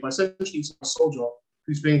wrong name, but essentially it's a soldier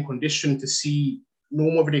who's been conditioned to see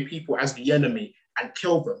normal everyday people as the enemy and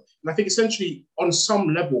kill them. And I think essentially, on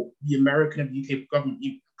some level, the American and the UK government,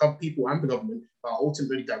 people and the government are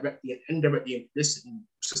ultimately directly and indirectly implicit in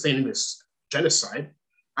sustaining this genocide.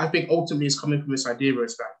 I think ultimately it's coming from this idea where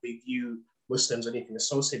it's that they view Muslims, anything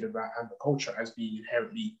associated with that and the culture as being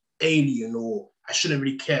inherently alien, or I shouldn't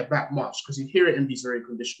really care that much, because you hear it in these very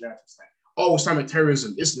conditioned narratives like, oh, Islamic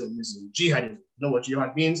terrorism, Islamism, jihadism. You know what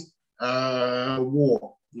jihad means?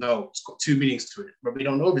 War. No, it's got two meanings to it, but we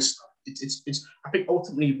don't know this stuff. It's. I think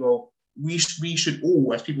ultimately, though, we should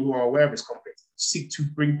all, as people who are aware of this conflict, seek to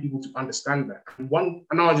bring people to understand that. And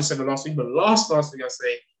I know I just said the last thing, but the last thing I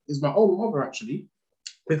say is my own mother, actually,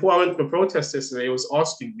 before I went to the protest yesterday, was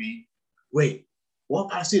asking me, wait, what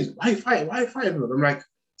Palestinians? Why are you fighting them? I'm like,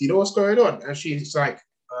 do you know what's going on? And she's like,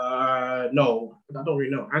 no, I don't really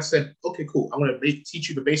know. I said, okay, cool. I'm going to teach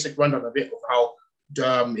you the basic rundown of it, of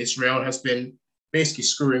how Israel has been basically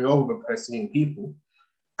screwing over the Palestinian people.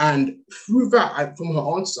 And through that, from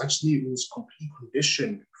her answers, I just knew it was complete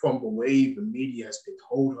condition from the way the media has been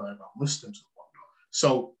told her about Muslims and whatnot.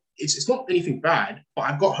 So it's not anything bad, but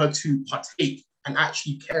I got her to partake and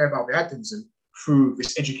actually care about the activism through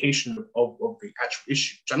this education of the actual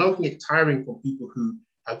issue, which I know can get tiring for people who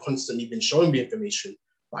have constantly been showing the information.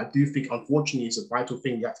 But I do think, unfortunately, it's a vital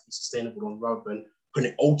thing you have to be sustainable on, rather than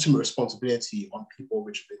putting ultimate responsibility on people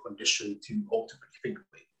which have been conditioned to ultimately think of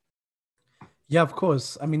it. Yeah, of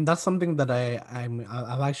course. I mean, that's something that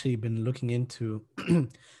I've actually been looking into.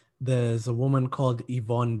 There's a woman called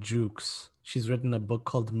Yvonne Jukes. She's written a book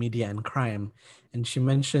called Media and Crime, and she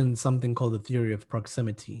mentioned something called the theory of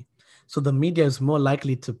proximity. So the media is more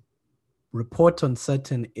likely to report on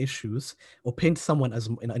certain issues or paint someone as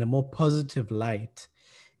in a more positive light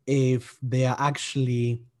if they're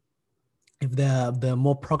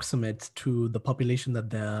more proximate to the population that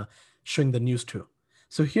they're showing the news to.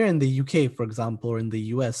 So here in the UK, for example, or in the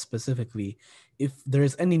US specifically, if there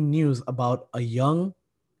is any news about a young,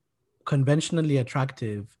 conventionally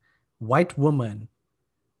attractive white woman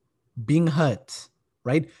being hurt,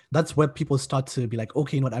 right? That's where people start to be like,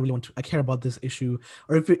 okay, you know what, I care about this issue.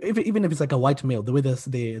 Or even if it's like a white male, the way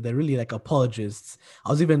they're really like apologists. I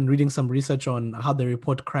was even reading some research on how they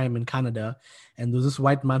report crime in Canada, and there was this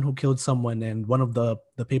white man who killed someone, and one of the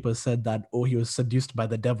papers said that, oh, he was seduced by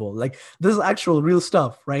the devil. Like, this is actual real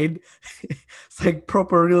stuff, right? It's like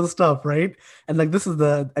proper real stuff, right? And like, this is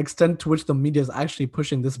the extent to which the media is actually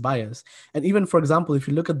pushing this bias. And even, for example, if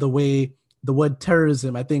you look at the way the word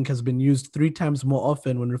terrorism, I think, has been used 3 times more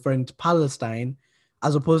often when referring to Palestine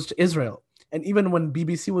as opposed to Israel. And even when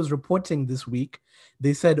BBC was reporting this week,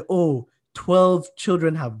 they said, oh, 12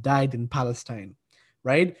 children have died in Palestine,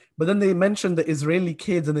 right? But then they mentioned the Israeli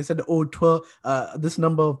kids and they said, oh, 12, this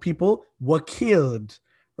number of people were killed,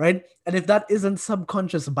 right? And if that isn't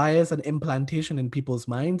subconscious bias and implantation in people's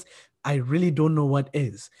minds, I really don't know what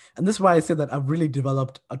is. And this is why I say that I've really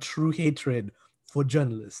developed a true hatred for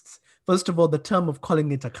journalists. First of all, the term of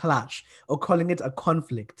calling it a clash or calling it a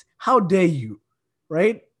conflict. How dare you,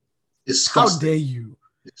 right? Disgusting. How dare you,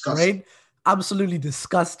 Disgusting. right? Absolutely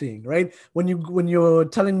disgusting, right? When you're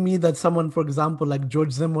telling me that someone, for example, like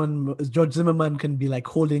George Zimmerman can be like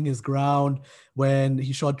holding his ground when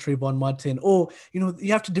he shot Trayvon Martin. Oh, you know,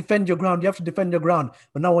 you have to defend your ground. You have to defend your ground.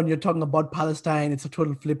 But now when you're talking about Palestine, it's a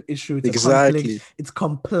total flip issue. It's Exactly. a conflict. It's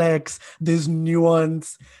complex. There's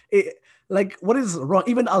nuance. Like, what is wrong?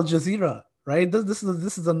 Even Al Jazeera, right? This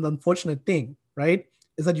is an unfortunate thing, right?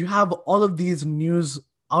 Is that you have all of these news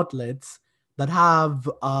outlets that have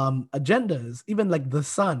agendas, even like The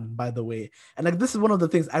Sun, by the way. And like, this is one of the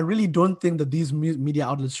things, I really don't think that these media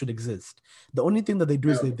outlets should exist. The only thing that they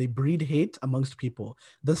do is they breed hate amongst people.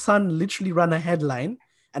 The Sun literally ran a headline,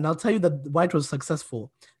 and I'll tell you that why it was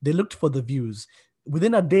successful. They looked for the views.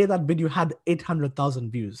 Within a day, that video had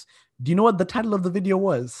 800,000 views. Do you know what the title of the video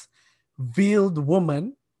was? Veiled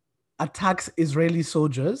woman attacks Israeli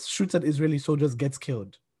soldiers, shoots at Israeli soldiers, gets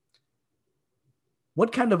killed.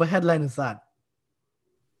 What kind of a headline is that?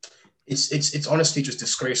 It's honestly just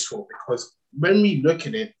disgraceful, because when we look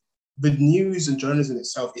at it, the news and journalism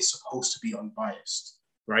itself is supposed to be unbiased,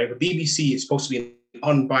 right? The BBC is supposed to be an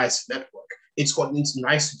unbiased network. It's gotten into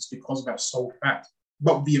license because of that sole fact.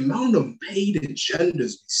 But the amount of paid agendas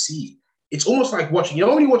we see, it's almost like watching, you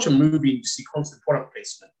know, when you watch a movie and you see constant product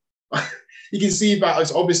placement, you can see that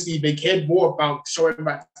it's obviously they cared more about showing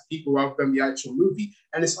back to people rather than the actual movie.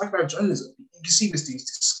 And it's like about journalism. You can see these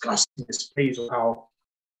disgusting displays of how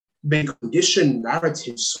they condition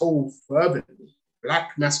narratives so fervently.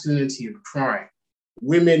 Black masculinity of crime,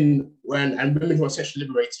 women women who are sexually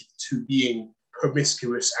liberated to being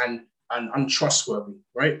promiscuous and untrustworthy,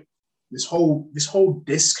 right? This whole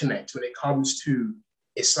disconnect when it comes to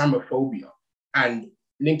Islamophobia and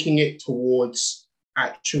linking it towards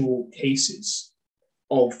actual cases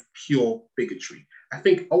of pure bigotry. I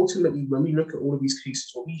think ultimately, when we look at all of these cases,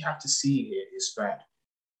 what we have to see here is that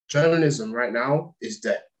journalism right now is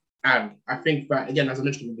dead. And I think that, again, as I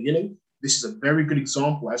mentioned in the beginning, this is a very good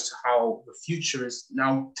example as to how the future is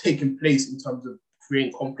now taking place in terms of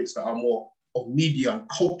creating conflicts that are more of media and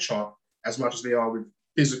culture as much as they are with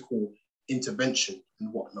physical intervention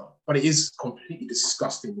and whatnot. But it is completely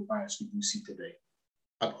disgusting, the bias we do see today.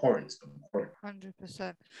 Abhorrent. 100%.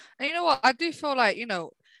 And you know what? I do feel like, you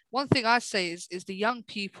know, one thing I say is the young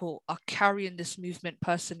people are carrying this movement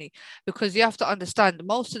personally, because you have to understand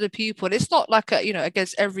most of the people, and it's not like you know,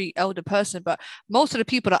 against every elder person, but most of the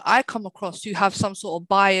people that I come across who have some sort of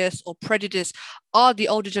bias or prejudice are the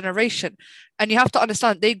older generation. And you have to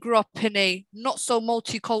understand they grew up in a not so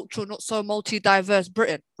multicultural, not so multi-diverse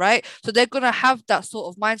Britain, right? So they're going to have that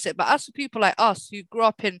sort of mindset. But as for people like us who grew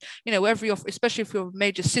up in, you know, wherever you're, especially if you're in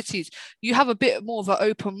major cities, you have a bit more of an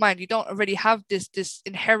open mind. You don't already have this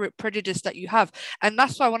inherent prejudice that you have. And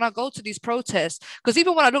that's why when I go to these protests, because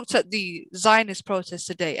even when I looked at the Zionist protests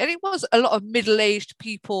today, and it was a lot of middle-aged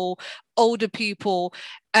people, older people.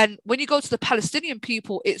 And when you go to the Palestinian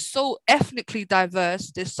people, it's so ethnically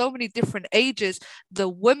diverse. There's so many different ages, the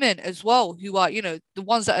women as well, who are, you know, the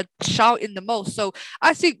ones that are shouting the most. So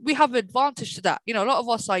I think we have an advantage to that. You know, a lot of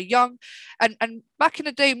us are young, and back in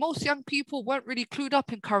the day, most young people weren't really clued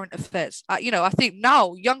up in current affairs. You know, I think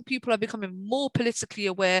now young people are becoming more politically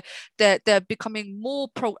aware. They're becoming more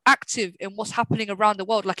proactive in what's happening around the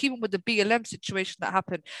world. Like even with the BLM situation that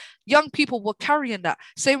happened, young people were carrying that.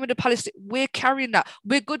 Same with the Palestinian this. We're carrying that.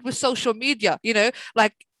 We're good with social media, you know,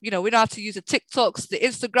 like, you know, we know how to use the TikToks, the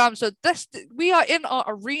Instagram. So we are in our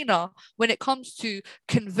arena when it comes to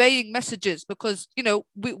conveying messages, because, you know,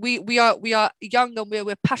 we are young, and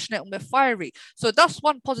we're passionate, and we're fiery. So that's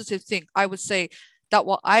one positive thing I would say, that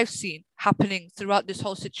what I've seen happening throughout this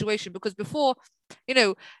whole situation. Because before, you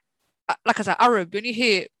know, like I said, Arab, when you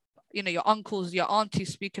hear, you know, your uncles, your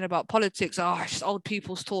aunties speaking about politics, oh, it's just old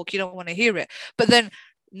people's talk, you don't want to hear it. But then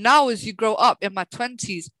now, as you grow up, in my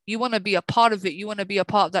 20s, you want to be a part of it. You want to be a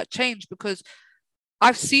part of that change, because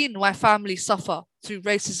I've seen my family suffer through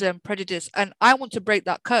racism, prejudice, and I want to break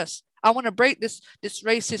that curse. I want to break this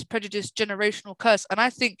racist, prejudice, generational curse. And I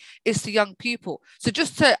think it's the young people. So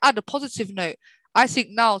just to add a positive note, I think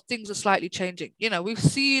now things are slightly changing. You know, we've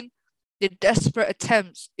seen the desperate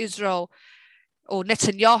attempts Israel or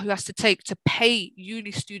Netanyahu has to take to pay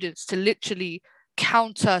uni students to literally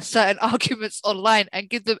counter certain arguments online and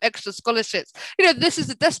give them extra scholarships. You know, this is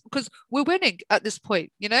the best, because we're winning at this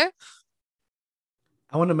point, you know?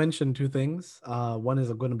 I want to mention two things. One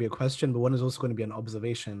is going to be a question, but one is also going to be an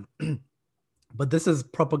observation. But this is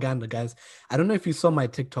propaganda, guys. I don't know if you saw my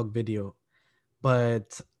TikTok video,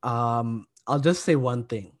 but I'll just say one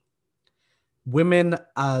thing. Women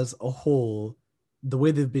as a whole, the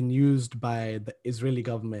way they've been used by the Israeli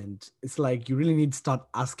government, it's like you really need to start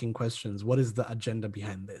asking questions. What is the agenda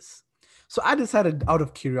behind this? So I decided, out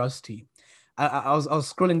of curiosity, I was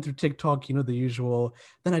scrolling through TikTok, you know, the usual.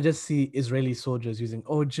 Then I just see Israeli soldiers using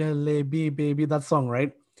 "Oh Jalebi Baby," that song,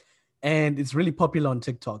 right? And it's really popular on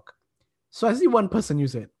TikTok. So I see one person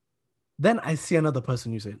use it. Then I see another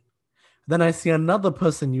person use it. Then I see another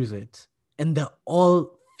person use it. And they're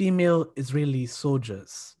all female Israeli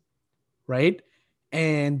soldiers, right?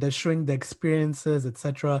 And they're showing their experiences,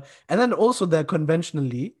 etc. And then also they're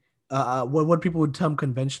conventionally, what people would term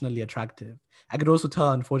conventionally attractive. I could also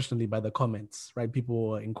tell, unfortunately, by the comments, right?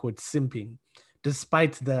 People were, in quotes, simping,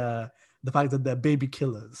 despite the fact that they're baby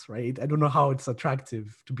killers, right? I don't know how it's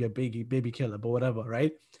attractive to be a baby killer, but whatever,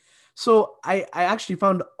 right? So I actually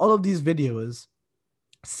found all of these videos,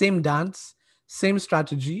 same dance, same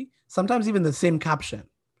strategy, sometimes even the same caption.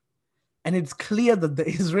 And it's clear that the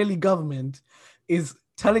Israeli government is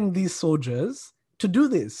telling these soldiers to do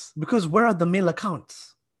this, because where are the male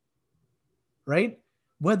accounts? Right?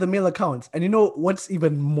 Where are the male accounts? And you know what's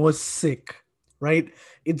even more sick, right?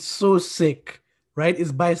 It's so sick, right?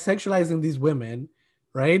 Is by sexualizing these women,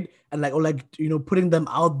 right? And like, or like, you know, putting them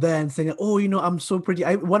out there and saying, oh, you know, I'm so pretty.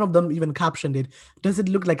 One of them even captioned it, does it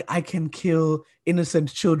look like I can kill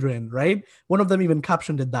innocent children, right? One of them even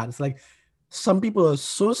captioned it that. It's like, some people are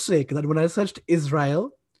so sick that when I searched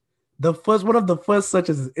Israel, one of the first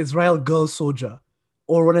searches is Israel girl soldier.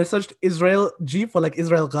 Or when I searched Israel G for like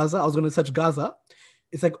Israel Gaza, I was going to search Gaza.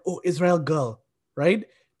 It's like, oh, Israel girl, right?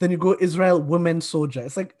 Then you go Israel women soldier.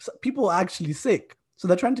 It's like people are actually sick. So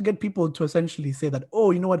they're trying to get people to essentially say that,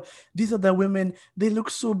 oh, you know what? These are the women. They look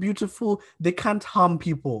so beautiful. They can't harm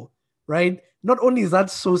people, right? Not only is that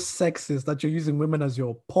so sexist that you're using women as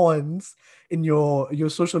your pawns in your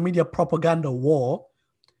social media propaganda war,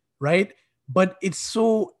 right? But it's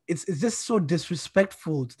just so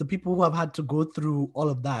disrespectful to the people who have had to go through all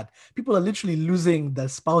of that. People are literally losing their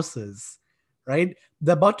spouses, right?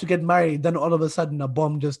 They're about to get married, then all of a sudden a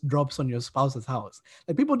bomb just drops on your spouse's house.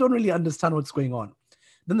 Like, people don't really understand what's going on.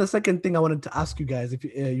 Then the second thing I wanted to ask you guys, if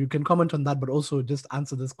you can comment on that, but also just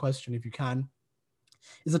answer this question if you can,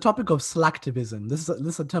 is the topic of slacktivism. This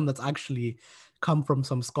is a term that's actually come from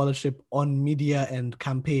some scholarship on media and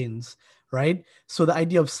campaigns, right? So the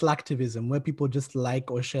idea of slacktivism, where people just like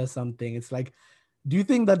or share something, it's like, do you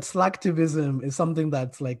think that slacktivism is something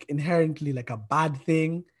that's like inherently like a bad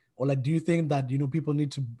thing? Or like, do you think that, you know, people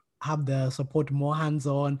need to have their support more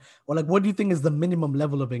hands-on? Or like, what do you think is the minimum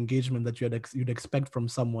level of engagement that you'd expect from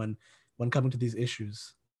someone when coming to these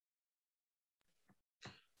issues?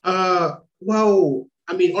 Well,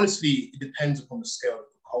 I mean, honestly, it depends upon the scale of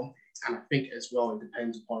the conflict. And I think as well, it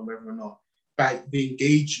depends upon whether or not like the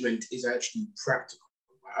engagement is actually practical.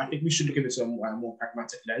 I think we should give it a more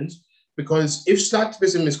pragmatic lens, because if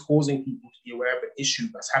slacktivism is causing people to be aware of an issue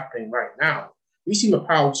that's happening right now, we see the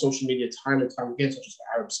power of social media time and time again, such as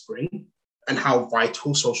the Arab Spring, and how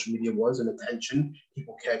vital social media was and the attention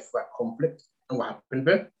people cared for that conflict and what happened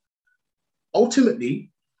there.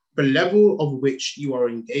 Ultimately, the level of which you are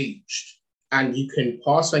engaged and you can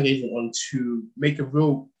pass engagement on to make a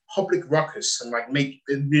real public ruckus and like make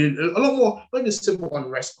a lot more, not just simple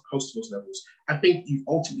unrest, but close to those levels. I think you've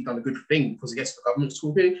ultimately done a good thing, because it gets the governments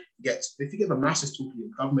talking. If you get the masses talking,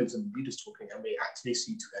 the governments and the leaders talking, and they actually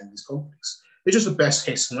see to end these conflicts. It's just the best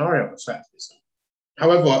case scenario of slacktivism.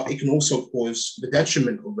 However, it can also cause the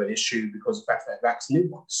detriment of an issue because of the fact that it lacks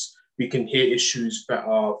nuance. We can hear issues that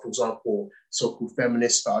are, for example, so-called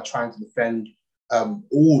feminists that are trying to defend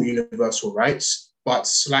all universal rights, but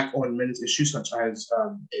slack on men's issues such as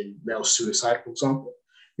in male suicide, for example.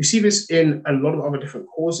 We see this in a lot of other different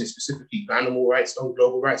causes, specifically animal rights,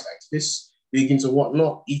 global rights activists, vegans and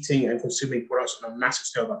whatnot, eating and consuming products on a massive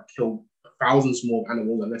scale that kill thousands more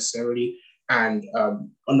animals unnecessarily, and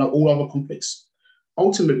on all other conflicts.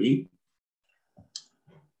 Ultimately,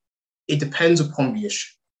 it depends upon the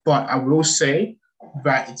issue. But I will say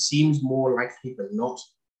that it seems more likely than not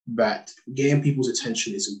that getting people's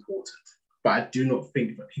attention is important. But I do not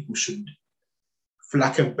think that people should, for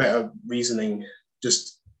lack of better reasoning,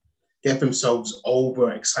 just get themselves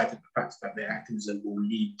overexcited the fact that their activism will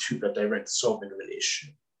lead to the direct solving of an issue.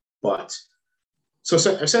 But so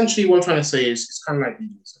essentially what I'm trying to say is it's kind of like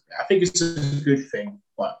I think it's a good thing,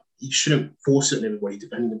 but you shouldn't force it on everybody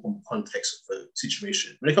depending upon the context of the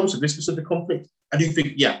situation. When it comes to this specific conflict, I do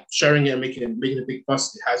think, yeah, sharing it and making a big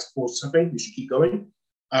fuss, it has caused something. We should keep going.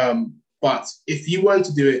 But if you weren't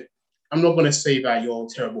to do it, I'm not going to say that you're a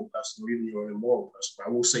terrible person or even you're an immoral person, but I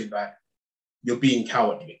will say that you're being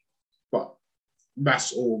cowardly. But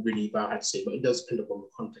that's all really that I had to say. But it does depend upon the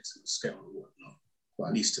context and the scale and whatnot, well,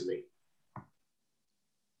 at least to me.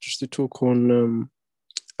 Just to talk on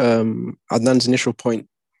Adnan's initial point,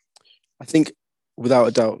 I think without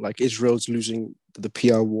a doubt, like Israel's losing the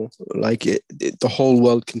PR war. Like the whole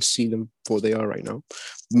world can see them for what they are right now.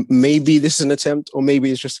 Maybe this is an attempt, or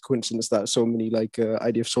maybe it's just a coincidence that so many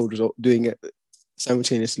IDF soldiers are doing it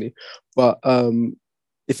simultaneously. But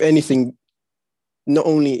if anything, not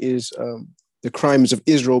only is the crimes of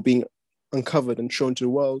Israel being uncovered and shown to the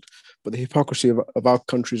world, but the hypocrisy of our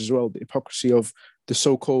countries as well, the hypocrisy of the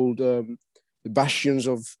so-called the bastions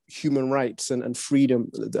of human rights and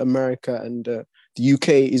freedom, America and the UK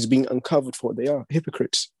is being uncovered for what they are,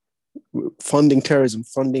 hypocrites, funding terrorism,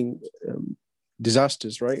 funding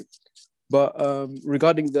disasters, right? But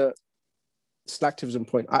regarding the slacktivism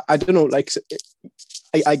point, I don't know, like,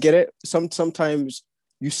 I get it. Sometimes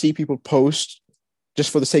you see people post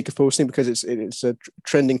just for the sake of posting because it's a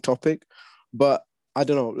trending topic, but I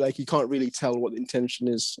don't know, like you can't really tell what the intention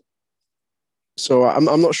is. So I'm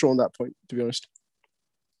not sure on that point, to be honest.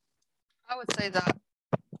 I would say that,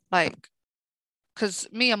 like, because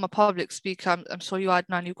me, I'm a public speaker. I'm sure you,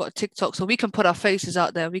 Adnan, you've got a TikTok, so we can put our faces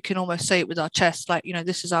out there. We can almost say it with our chest, like,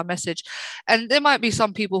 this is our message. And there might be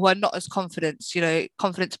some people who are not as confident,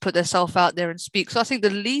 confident to put themselves out there and speak. So I think the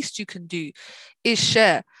least you can do is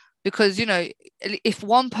share. Because, if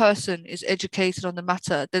one person is educated on the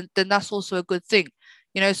matter, then that's also a good thing.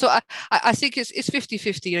 So I think it's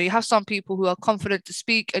 50-50. You have some people who are confident to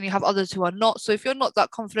speak and you have others who are not. So if you're not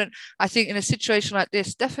that confident, I think in a situation like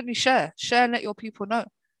this, definitely share and let your people know.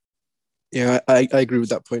 Yeah, I agree with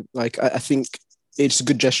that point. Like, I think it's a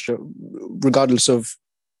good gesture, regardless of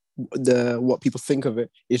what people think of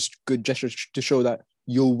it. It's a good gesture to show that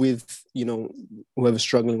you're with, whoever's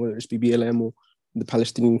struggling, whether it's BLM or the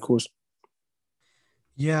Palestinian cause.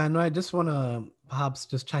 Yeah, no, I just want to perhaps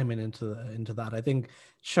just chime into that. I think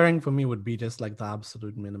sharing for me would be just like the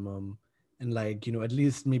absolute minimum. And like, at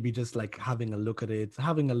least maybe just like having a look at it,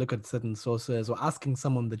 having a look at certain sources, or asking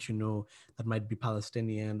someone that that might be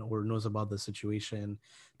Palestinian or knows about the situation,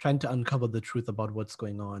 trying to uncover the truth about what's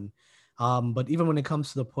going on. But even when it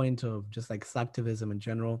comes to the point of just like slacktivism in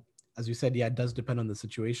general, as you said, yeah, it does depend on the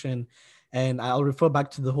situation. And I'll refer back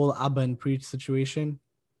to the whole Abba and Preach situation,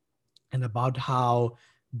 and about how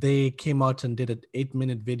they came out and did an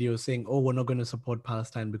 8-minute video saying, oh, we're not going to support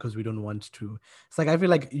Palestine because we don't want to. It's like, I feel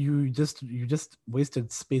like you just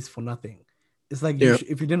wasted space for nothing. It's like,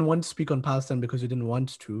 if you didn't want to speak on Palestine because you didn't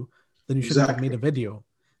want to, then you shouldn't have made a video.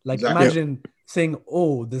 Like, imagine saying,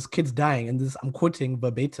 oh, there's kids dying, and this, I'm quoting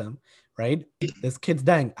verbatim, right? There's kids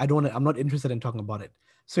dying. I'm not interested in talking about it.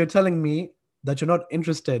 So you're telling me that you're not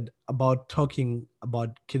interested about talking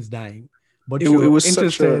about kids dying, but you were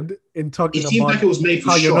interested in talking about like it was made for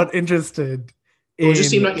how shock. You're not interested. It just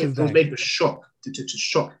seemed like it was made for shock, to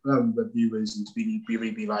shock the viewers and to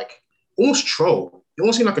be like almost troll. It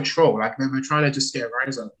almost seemed like a troll, like they were trying to just get a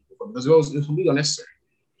rise on people because it was completely unnecessary.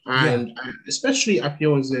 And especially I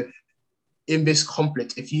feel as if in this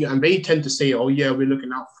conflict, and they tend to say, oh yeah, we're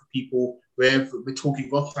looking out for people, we're talking,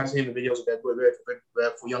 both times in the videos,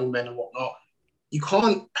 we're for young men and whatnot. You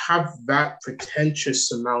can't have that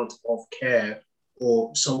pretentious amount of care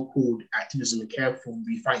or so-called activism and care for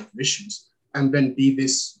the fighting for issues and then be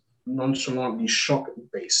this nonchalantly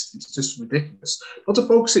shock-based. It's just ridiculous. Not to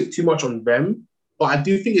focus it too much on them, but I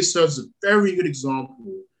do think it serves as a very good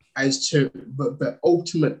example as to the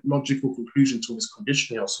ultimate logical conclusion to this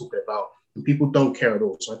conditioning I was talking about. And people don't care at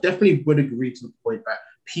all. So I definitely would agree to the point that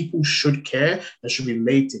people should care and should be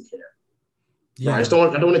made to care. Yeah. Right? I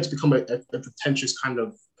don't want it to become a pretentious kind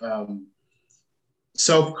of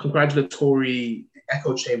self-congratulatory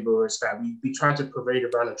echo chambers that we try to parade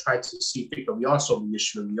around and try to think that we are solving the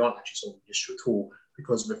issue, and we aren't actually solving the issue at all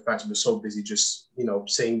because of the fact that we're so busy just,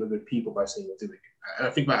 saying we're good people by saying we're doing it. And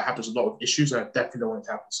I think that happens a lot with issues, and I definitely don't want it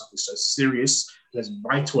to happen to something so serious and as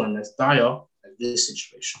vital and as dire as this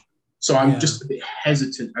situation. So I'm just a bit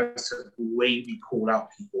hesitant as to the way we call out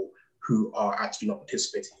people who are actually not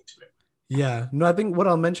participating into it. Yeah, no, I think what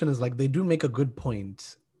I'll mention is like they do make a good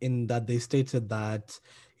point in that they stated that,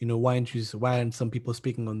 why aren't some people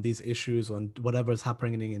speaking on these issues, on whatever is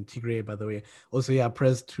happening in Tigray, by the way. Also, yeah,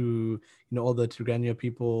 press to, all the Tigrania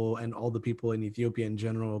people and all the people in Ethiopia in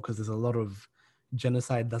general, because there's a lot of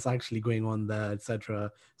genocide that's actually going on there, etc.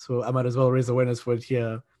 So I might as well raise awareness for it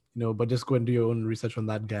here, but just go and do your own research on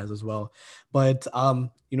that, guys, as well. But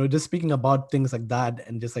just speaking about things like that,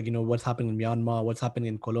 and just like, what's happening in Myanmar, what's happening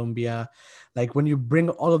in Colombia, like when you bring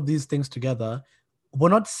all of these things together, we're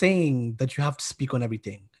not saying that you have to speak on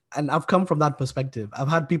everything. And I've come from that perspective. I've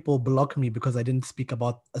had people block me because I didn't speak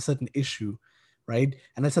about a certain issue, right?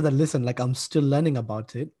 And I said that, listen, like I'm still learning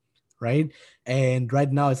about it, right? And right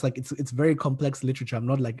now it's like it's very complex literature. I'm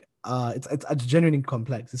not like it's genuinely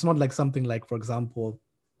complex. It's not like something like, for example,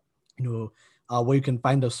 where you can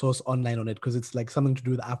find a source online on it, because it's like something to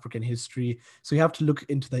do with African history. So you have to look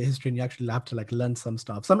into the history and you actually have to like learn some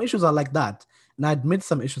stuff. Some issues are like that. And I admit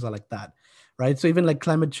some issues are like that, right? So even like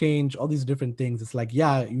climate change, all these different things, it's like,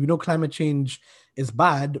 yeah, climate change is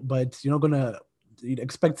bad, but you're not going to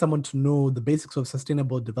expect someone to know the basics of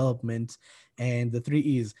sustainable development and the 3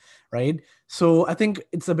 E's, right? So I think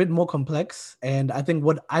it's a bit more complex. And I think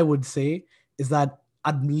what I would say is that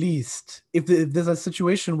at least if there's a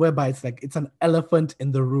situation whereby it's like it's an elephant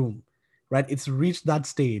in the room, right? It's reached that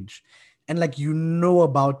stage and like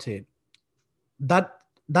about it, that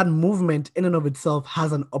movement in and of itself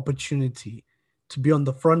has an opportunity to be on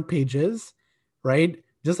the front pages, right?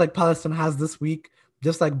 Just like Palestine has this week,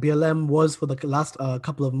 just like BLM was for the last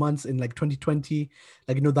couple of months in like 2020,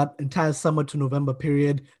 like, that entire summer to November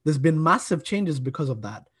period, there's been massive changes because of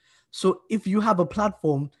that. So if you have a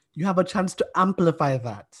platform, you have a chance to amplify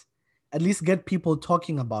that, at least get people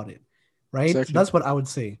talking about it, right? Exactly. That's what I would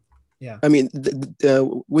say. Yeah. I mean,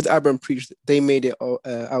 with Abraham Preach, they made it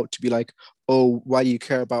out to be like, oh, why do you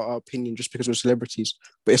care about our opinion just because we're celebrities?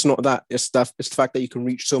 But it's not that. It's the fact that you can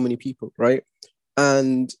reach so many people, right?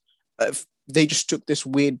 And they just took this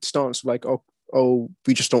weird stance of like, oh,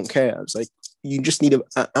 we just don't care. It's like, you just need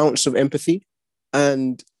an ounce of empathy,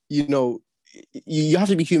 and you have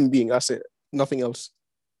to be a human being. That's it. Nothing else.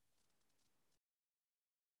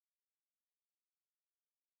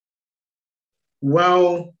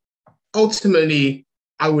 Well, ultimately,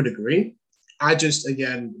 I would agree. I just,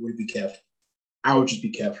 again, would be careful. I would just be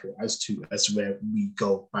careful as to where we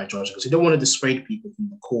go by judging, because you don't want to dissuade people from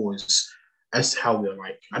the cause as to how we're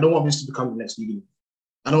like. I don't want this to become the next vegan.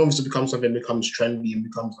 I don't want this to become something that becomes trendy and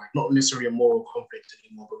becomes like not necessarily a moral conflict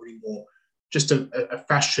anymore, but really more just a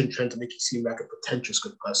fashion trend to make you seem like a pretentious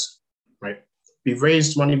good person, right? We've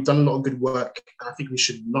raised money, we've done a lot of good work, and I think we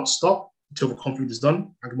should not stop until the conflict is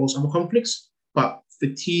done, like most other conflicts. But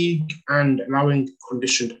fatigue and allowing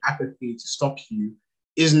conditioned apathy to stop you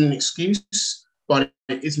isn't an excuse, but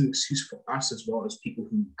it is an excuse for us as well as people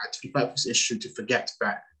who actually fight for this issue to forget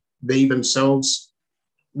that they themselves,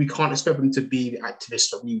 we can't expect them to be the activists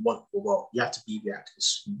that we want for the world. You have to be the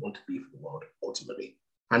activists you want to be for the world, ultimately.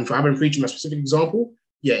 And for Abraham Preach, in a specific example,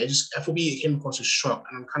 yeah, for me, it came across as shock,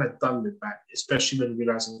 and I'm kind of done with that, especially when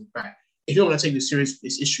realizing that if you don't want to take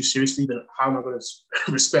this issue seriously, then how am I going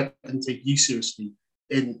to respect and take you seriously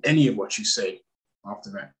in any of what you say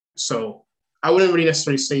after that? So I wouldn't really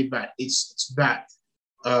necessarily say that it's that.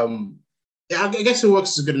 Yeah, I guess it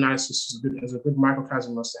works as a good analysis, as a good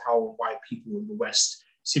microcosm as to how white people in the West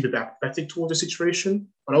seem to be apathetic towards the situation.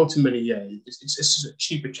 But ultimately, yeah, it's just a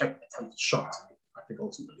cheap attempt shot, I think,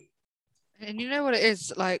 ultimately. And you know what it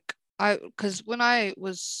is? Like, because when I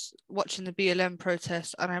was watching the BLM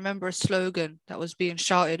protest, and I remember a slogan that was being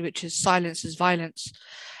shouted, which is "Silence is violence."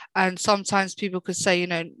 And sometimes people could say,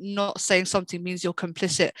 not saying something means you're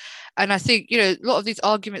complicit. And I think, a lot of these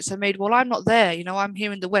arguments are made, well, I'm not there, I'm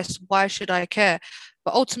here in the West, why should I care?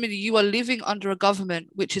 but ultimately you are living under a government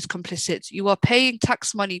which is complicit. You are paying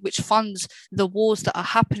tax money which funds the wars that are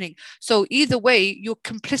happening. So either way, you're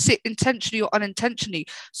complicit intentionally or unintentionally.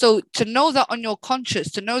 So to know that on your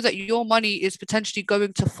conscience, to know that your money is potentially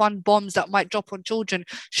going to fund bombs that might drop on children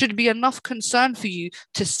should be enough concern for you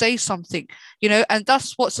to say something, and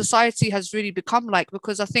that's what society has really become like.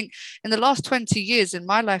 Because I think in the last 20 years in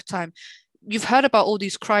my lifetime, you've heard about all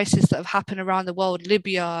these crises that have happened around the world: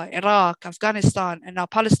 Libya, Iraq, Afghanistan, and now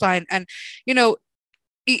Palestine. And,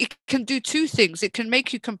 it can do two things. It can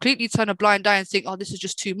make you completely turn a blind eye and think, oh, this is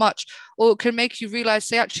just too much. Or it can make you realize,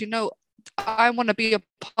 say, actually, no, I want to be a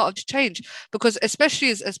part of the change. Because especially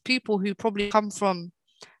as people who probably come from,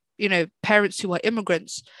 parents who are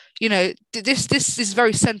immigrants, this is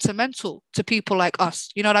very sentimental to people like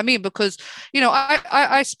us. You know what I mean? Because,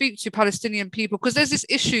 I speak to Palestinian people, because there's this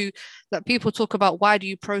issue that people talk about: why do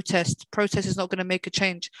you protest? Protest is not going to make a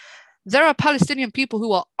change. There are Palestinian people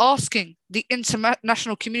who are asking the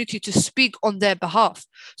international community to speak on their behalf.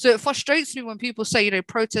 So it frustrates me when people say,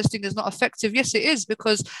 protesting is not effective. Yes, it is,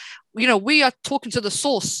 because, we are talking to the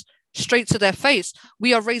source straight to their face.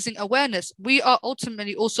 We are raising awareness. We are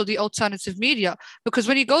ultimately also the alternative media, because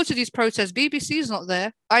when you go to these protests, BBC is not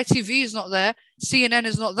there, ITV is not there, CNN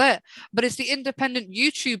is not there, but it's the independent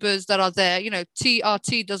YouTubers that are there.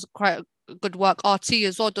 TRT does quite good work. RT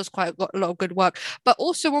as well does quite a lot of good work. But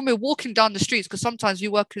also when we're walking down the streets, because sometimes we'd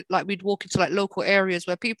walk into like local areas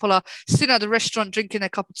where people are sitting at the restaurant drinking their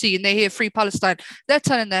cup of tea and they hear Free Palestine, they're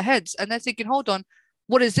turning their heads and they're thinking, hold on,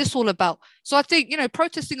 what is this all about? So I think,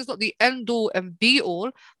 protesting is not the end all and be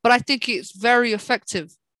all, but I think it's very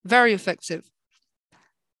effective. Very effective.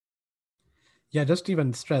 Yeah, just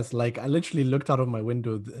even stress. Like, I literally looked out of my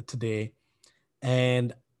window today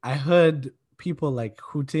and I heard people like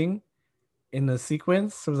hooting in a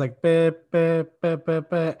sequence. So it was like, bah, bah, bah, bah,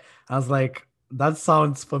 bah. I was like, that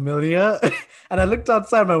sounds familiar. And I looked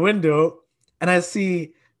outside my window and I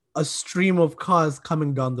see a stream of cars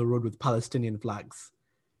coming down the road with Palestinian flags.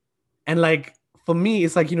 And like, for me,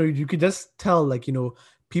 it's like, you could just tell, like,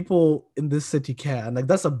 people in this city care. And like,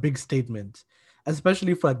 that's a big statement,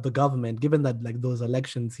 especially for like the government, given that like those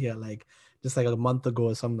elections here, like just like a month ago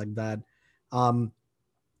or something like that.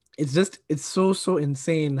 It's so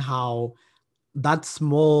insane how that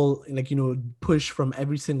small, like, push from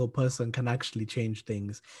every single person can actually change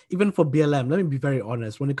things. Even for BLM, let me be very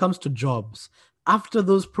honest, when it comes to jobs, after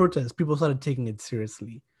those protests, people started taking it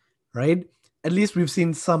seriously, right? At least we've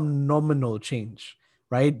seen some nominal change,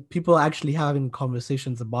 right? People actually having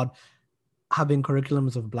conversations about having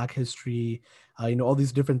curriculums of Black history, all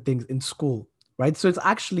these different things in school, right? So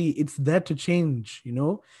it's there to change,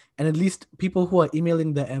 and at least people who are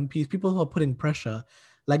emailing the MPs, people who are putting pressure,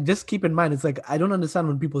 like, just keep in mind, it's like, I don't understand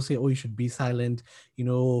when people say, oh, you should be silent,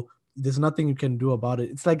 there's nothing you can do about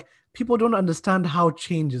it. It's like, people don't understand how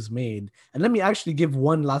change is made. And let me actually give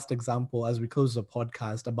one last example as we close the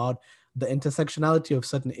podcast about the intersectionality of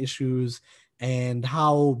certain issues and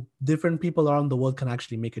how different people around the world can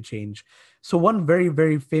actually make a change. So one very,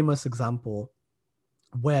 very famous example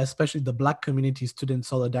where especially the Black community stood in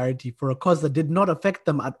solidarity for a cause that did not affect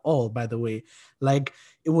them at all, by the way, like,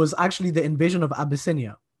 it was actually the invasion of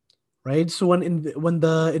Abyssinia, right? So when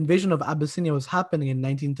the invasion of Abyssinia was happening in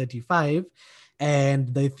 1935,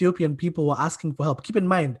 and the Ethiopian people were asking for help. Keep in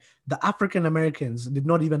mind, the African Americans they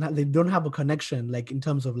don't have a connection, like, in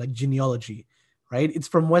terms of like genealogy, right? It's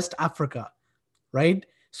from West Africa, right?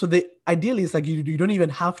 So ideally it's like you don't even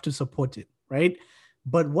have to support it, right?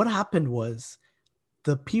 But what happened was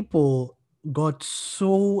the people got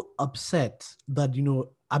so upset that,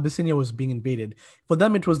 Abyssinia was being invaded. For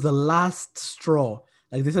them, it was the last straw.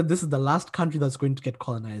 Like, they said, this is the last country that's going to get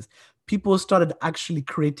colonized. People started actually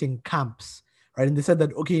creating camps, right? And they said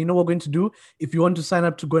that, okay, what we're going to do? If you want to sign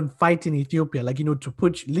up to go and fight in Ethiopia, like, to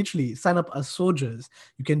literally sign up as soldiers,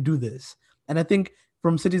 you can do this. And I think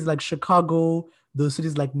from cities like Chicago, those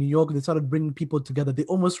cities like New York, they started bringing people together. They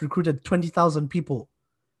almost recruited 20,000 people,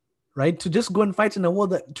 right? To just go and fight in a war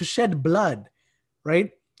to shed blood,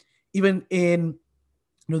 right? Even in,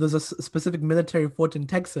 there's a specific military fort in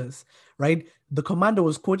Texas, right? The commander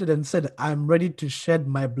was quoted and said, I'm ready to shed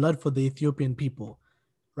my blood for the Ethiopian people,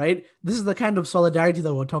 right? This is the kind of solidarity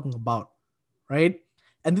that we're talking about, right?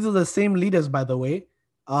 And these are the same leaders, by the way,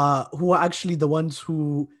 who are actually the ones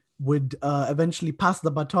who would eventually pass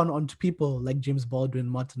the baton on to people like James Baldwin,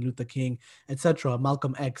 Martin Luther King, etc.,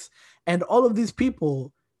 Malcolm X. And all of these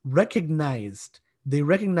people recognized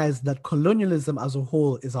that colonialism as a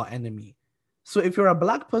whole is our enemy. So if you're a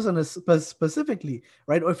Black person specifically,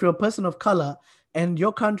 right, or if you're a person of color and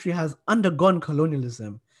your country has undergone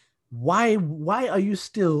colonialism, why are you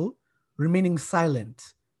still remaining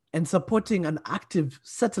silent and supporting an active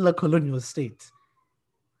settler colonial state,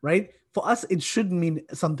 right? For us, it should mean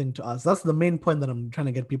something to us. That's the main point that I'm trying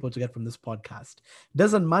to get people to get from this podcast. It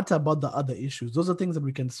doesn't matter about the other issues. Those are things that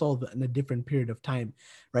we can solve in a different period of time,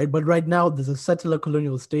 right? But right now, there's a settler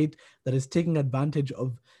colonial state that is taking advantage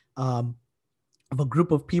of a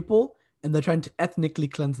group of people, and they're trying to ethnically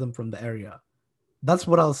cleanse them from the area. That's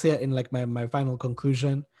what I'll say in like my final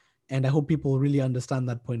conclusion. And I hope people really understand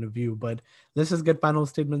that point of view. But let's just get final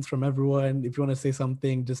statements from everyone. If you want to say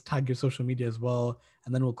something, just tag your social media as well,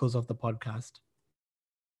 and then we'll close off the podcast.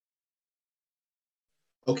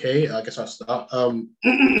 Okay, I guess I'll start.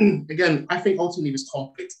 Again, I think ultimately this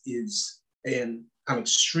conflict is an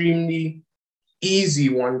extremely easy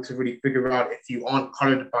one to really figure out if you aren't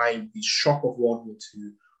colored by the shock of World War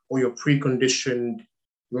II or your preconditioned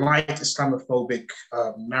light Islamophobic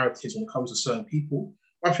narratives when it comes to certain people.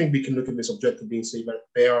 I think we can look at this objectively and say that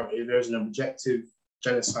there's an objective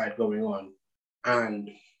genocide going on,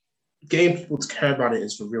 and getting people to care about it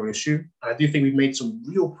is the real issue. And I do think we've made some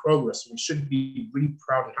real progress. We should be really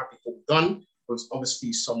proud and happy for what we've done. There's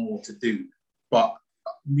obviously some more to do, but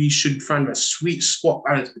we should find a sweet spot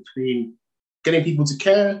balance between getting people to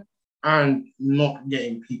care and not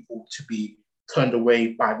getting people to be turned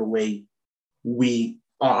away by the way we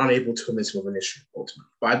are unable to convince them of an issue,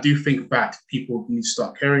 ultimately. But I do think that people need to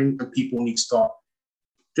start caring, and people need to start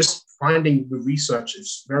just finding the research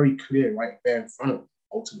is very clear right there in front of them,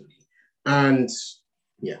 ultimately. And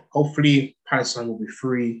yeah, hopefully Palestine will be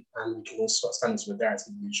free and we can all start standing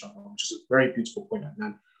solidarity with each other, which is a very beautiful point.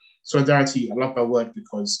 And solidarity, I love that word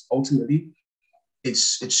because ultimately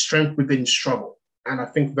it's strength within struggle. And I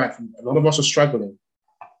think that a lot of us are struggling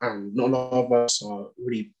and not a lot of us are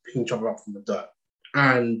really picking each other up from the dirt.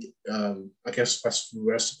 And I guess that's the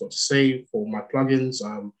rest I've got to say for my plugins.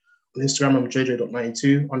 On Instagram, I'm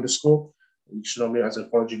jj.92_. You should know me as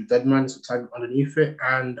Anthology with Deadman, so tag underneath it.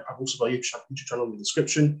 And I've also got a YouTube channel in the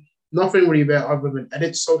description. Nothing really there other than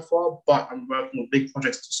edits so far, but I'm working on big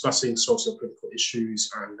projects discussing socio-political issues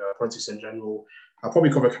and politics in general. I'll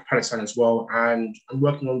probably cover Palestine as well. And I'm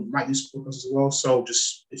working on might do podcasts as well. So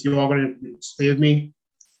just if you are going to stay with me,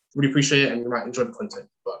 really appreciate it and you might enjoy the content.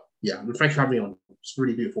 But yeah, thank you for having me on. It's a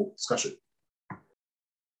really beautiful discussion.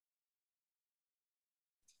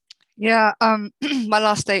 Yeah, my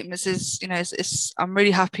last statement is, I'm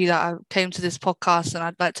really happy that I came to this podcast, and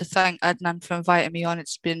I'd like to thank Adnan for inviting me on.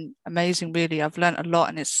 It's been amazing, really. I've learned a lot,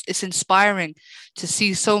 and it's inspiring to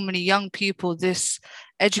see so many young people this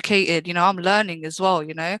educated. I'm learning as well,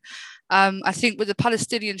 I think with the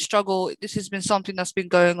Palestinian struggle, this has been something that's been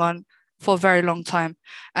going on for a very long time.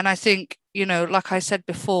 And I think, like I said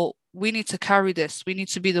before, we need to carry this. We need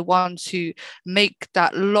to be the ones who make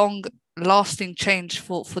that long lasting change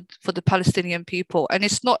for the Palestinian people. And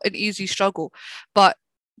it's not an easy struggle, but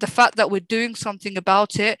the fact that we're doing something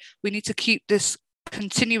about it, we need to keep this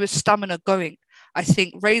continuous stamina going. I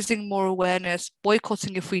think raising more awareness,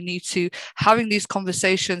 boycotting if we need to, having these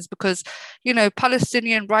conversations, because,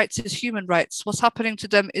 Palestinian rights is human rights. What's happening to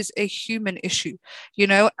them is a human issue,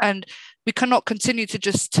 and we cannot continue to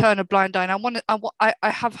just turn a blind eye. And I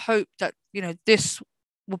have hope that, this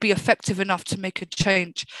will be effective enough to make a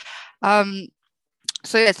change.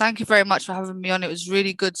 So yeah, thank you very much for having me on. It was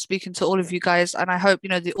really good speaking to all of you guys, and I hope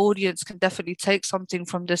the audience can definitely take something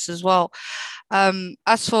from this as well.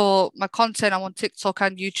 As for my content, I'm on TikTok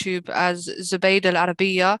and YouTube as Zubaydah Al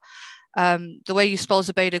Arabiya. The way you spell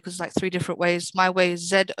Zubaydah, because it's like 3 different ways. My way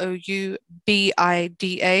is Zoubida.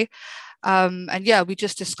 And yeah, we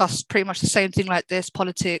just discussed pretty much the same thing like this: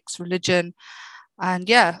 politics, religion, and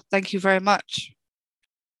yeah, thank you very much.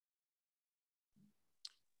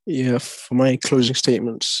 Yeah, for my closing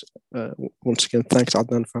statements, once again, thanks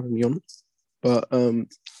Adnan for having me on. But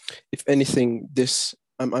if anything,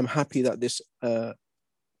 I'm happy that this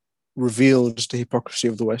reveals the hypocrisy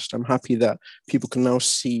of the West. I'm happy that people can now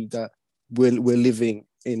see that we're living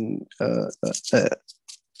in an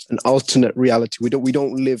alternate reality. We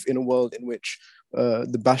don't live in a world in which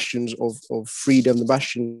the bastions of freedom, the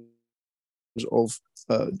bastions of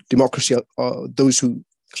democracy are those who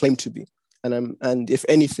claim to be. And if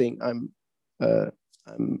anything, I'm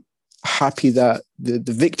happy that the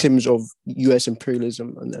victims of U.S.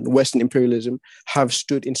 imperialism and Western imperialism have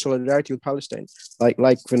stood in solidarity with Palestine,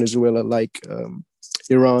 like Venezuela, like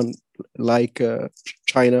Iran, like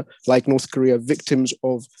China, like North Korea, victims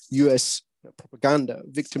of U.S. propaganda,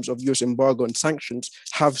 victims of U.S. embargo and sanctions,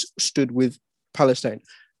 have stood with Palestine.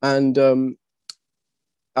 And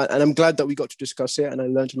I'm glad that we got to discuss it, and I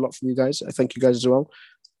learned a lot from you guys. I thank you guys as well.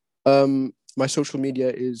 My social media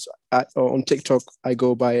is on TikTok. I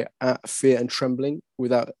go by @Fear and Trembling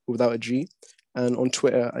without a G, and on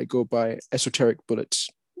Twitter I go by Esoteric Bullets,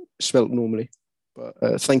 spelled normally.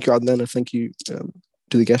 But thank you, Adnan, and thank you to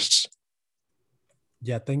the guests.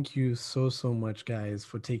 Yeah, thank you so much, guys,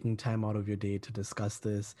 for taking time out of your day to discuss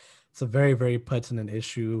this. It's a very, very pertinent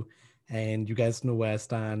issue, and you guys know where I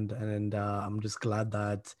stand. And I'm just glad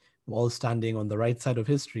that we're all standing on the right side of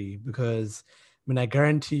history, because I mean, I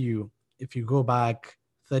guarantee you, if you go back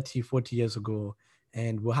 30, 40 years ago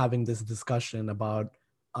and we're having this discussion about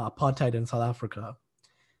apartheid in South Africa,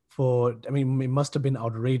 it must have been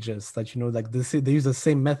outrageous that, like they use the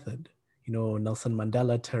same method, Nelson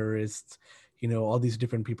Mandela, terrorists, all these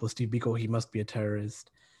different people. Steve Biko, he must be a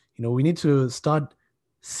terrorist. We need to start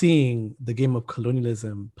seeing the game of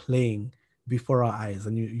colonialism playing before our eyes,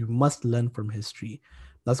 and you must learn from history.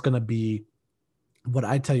 That's going to be what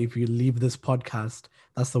I tell you. If you leave this podcast,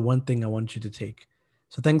 that's the one thing I want you to take.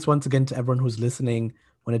 So thanks once again to everyone who's listening.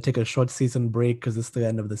 I'm going to take a short season break because it's the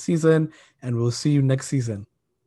end of the season, and we'll see you next season.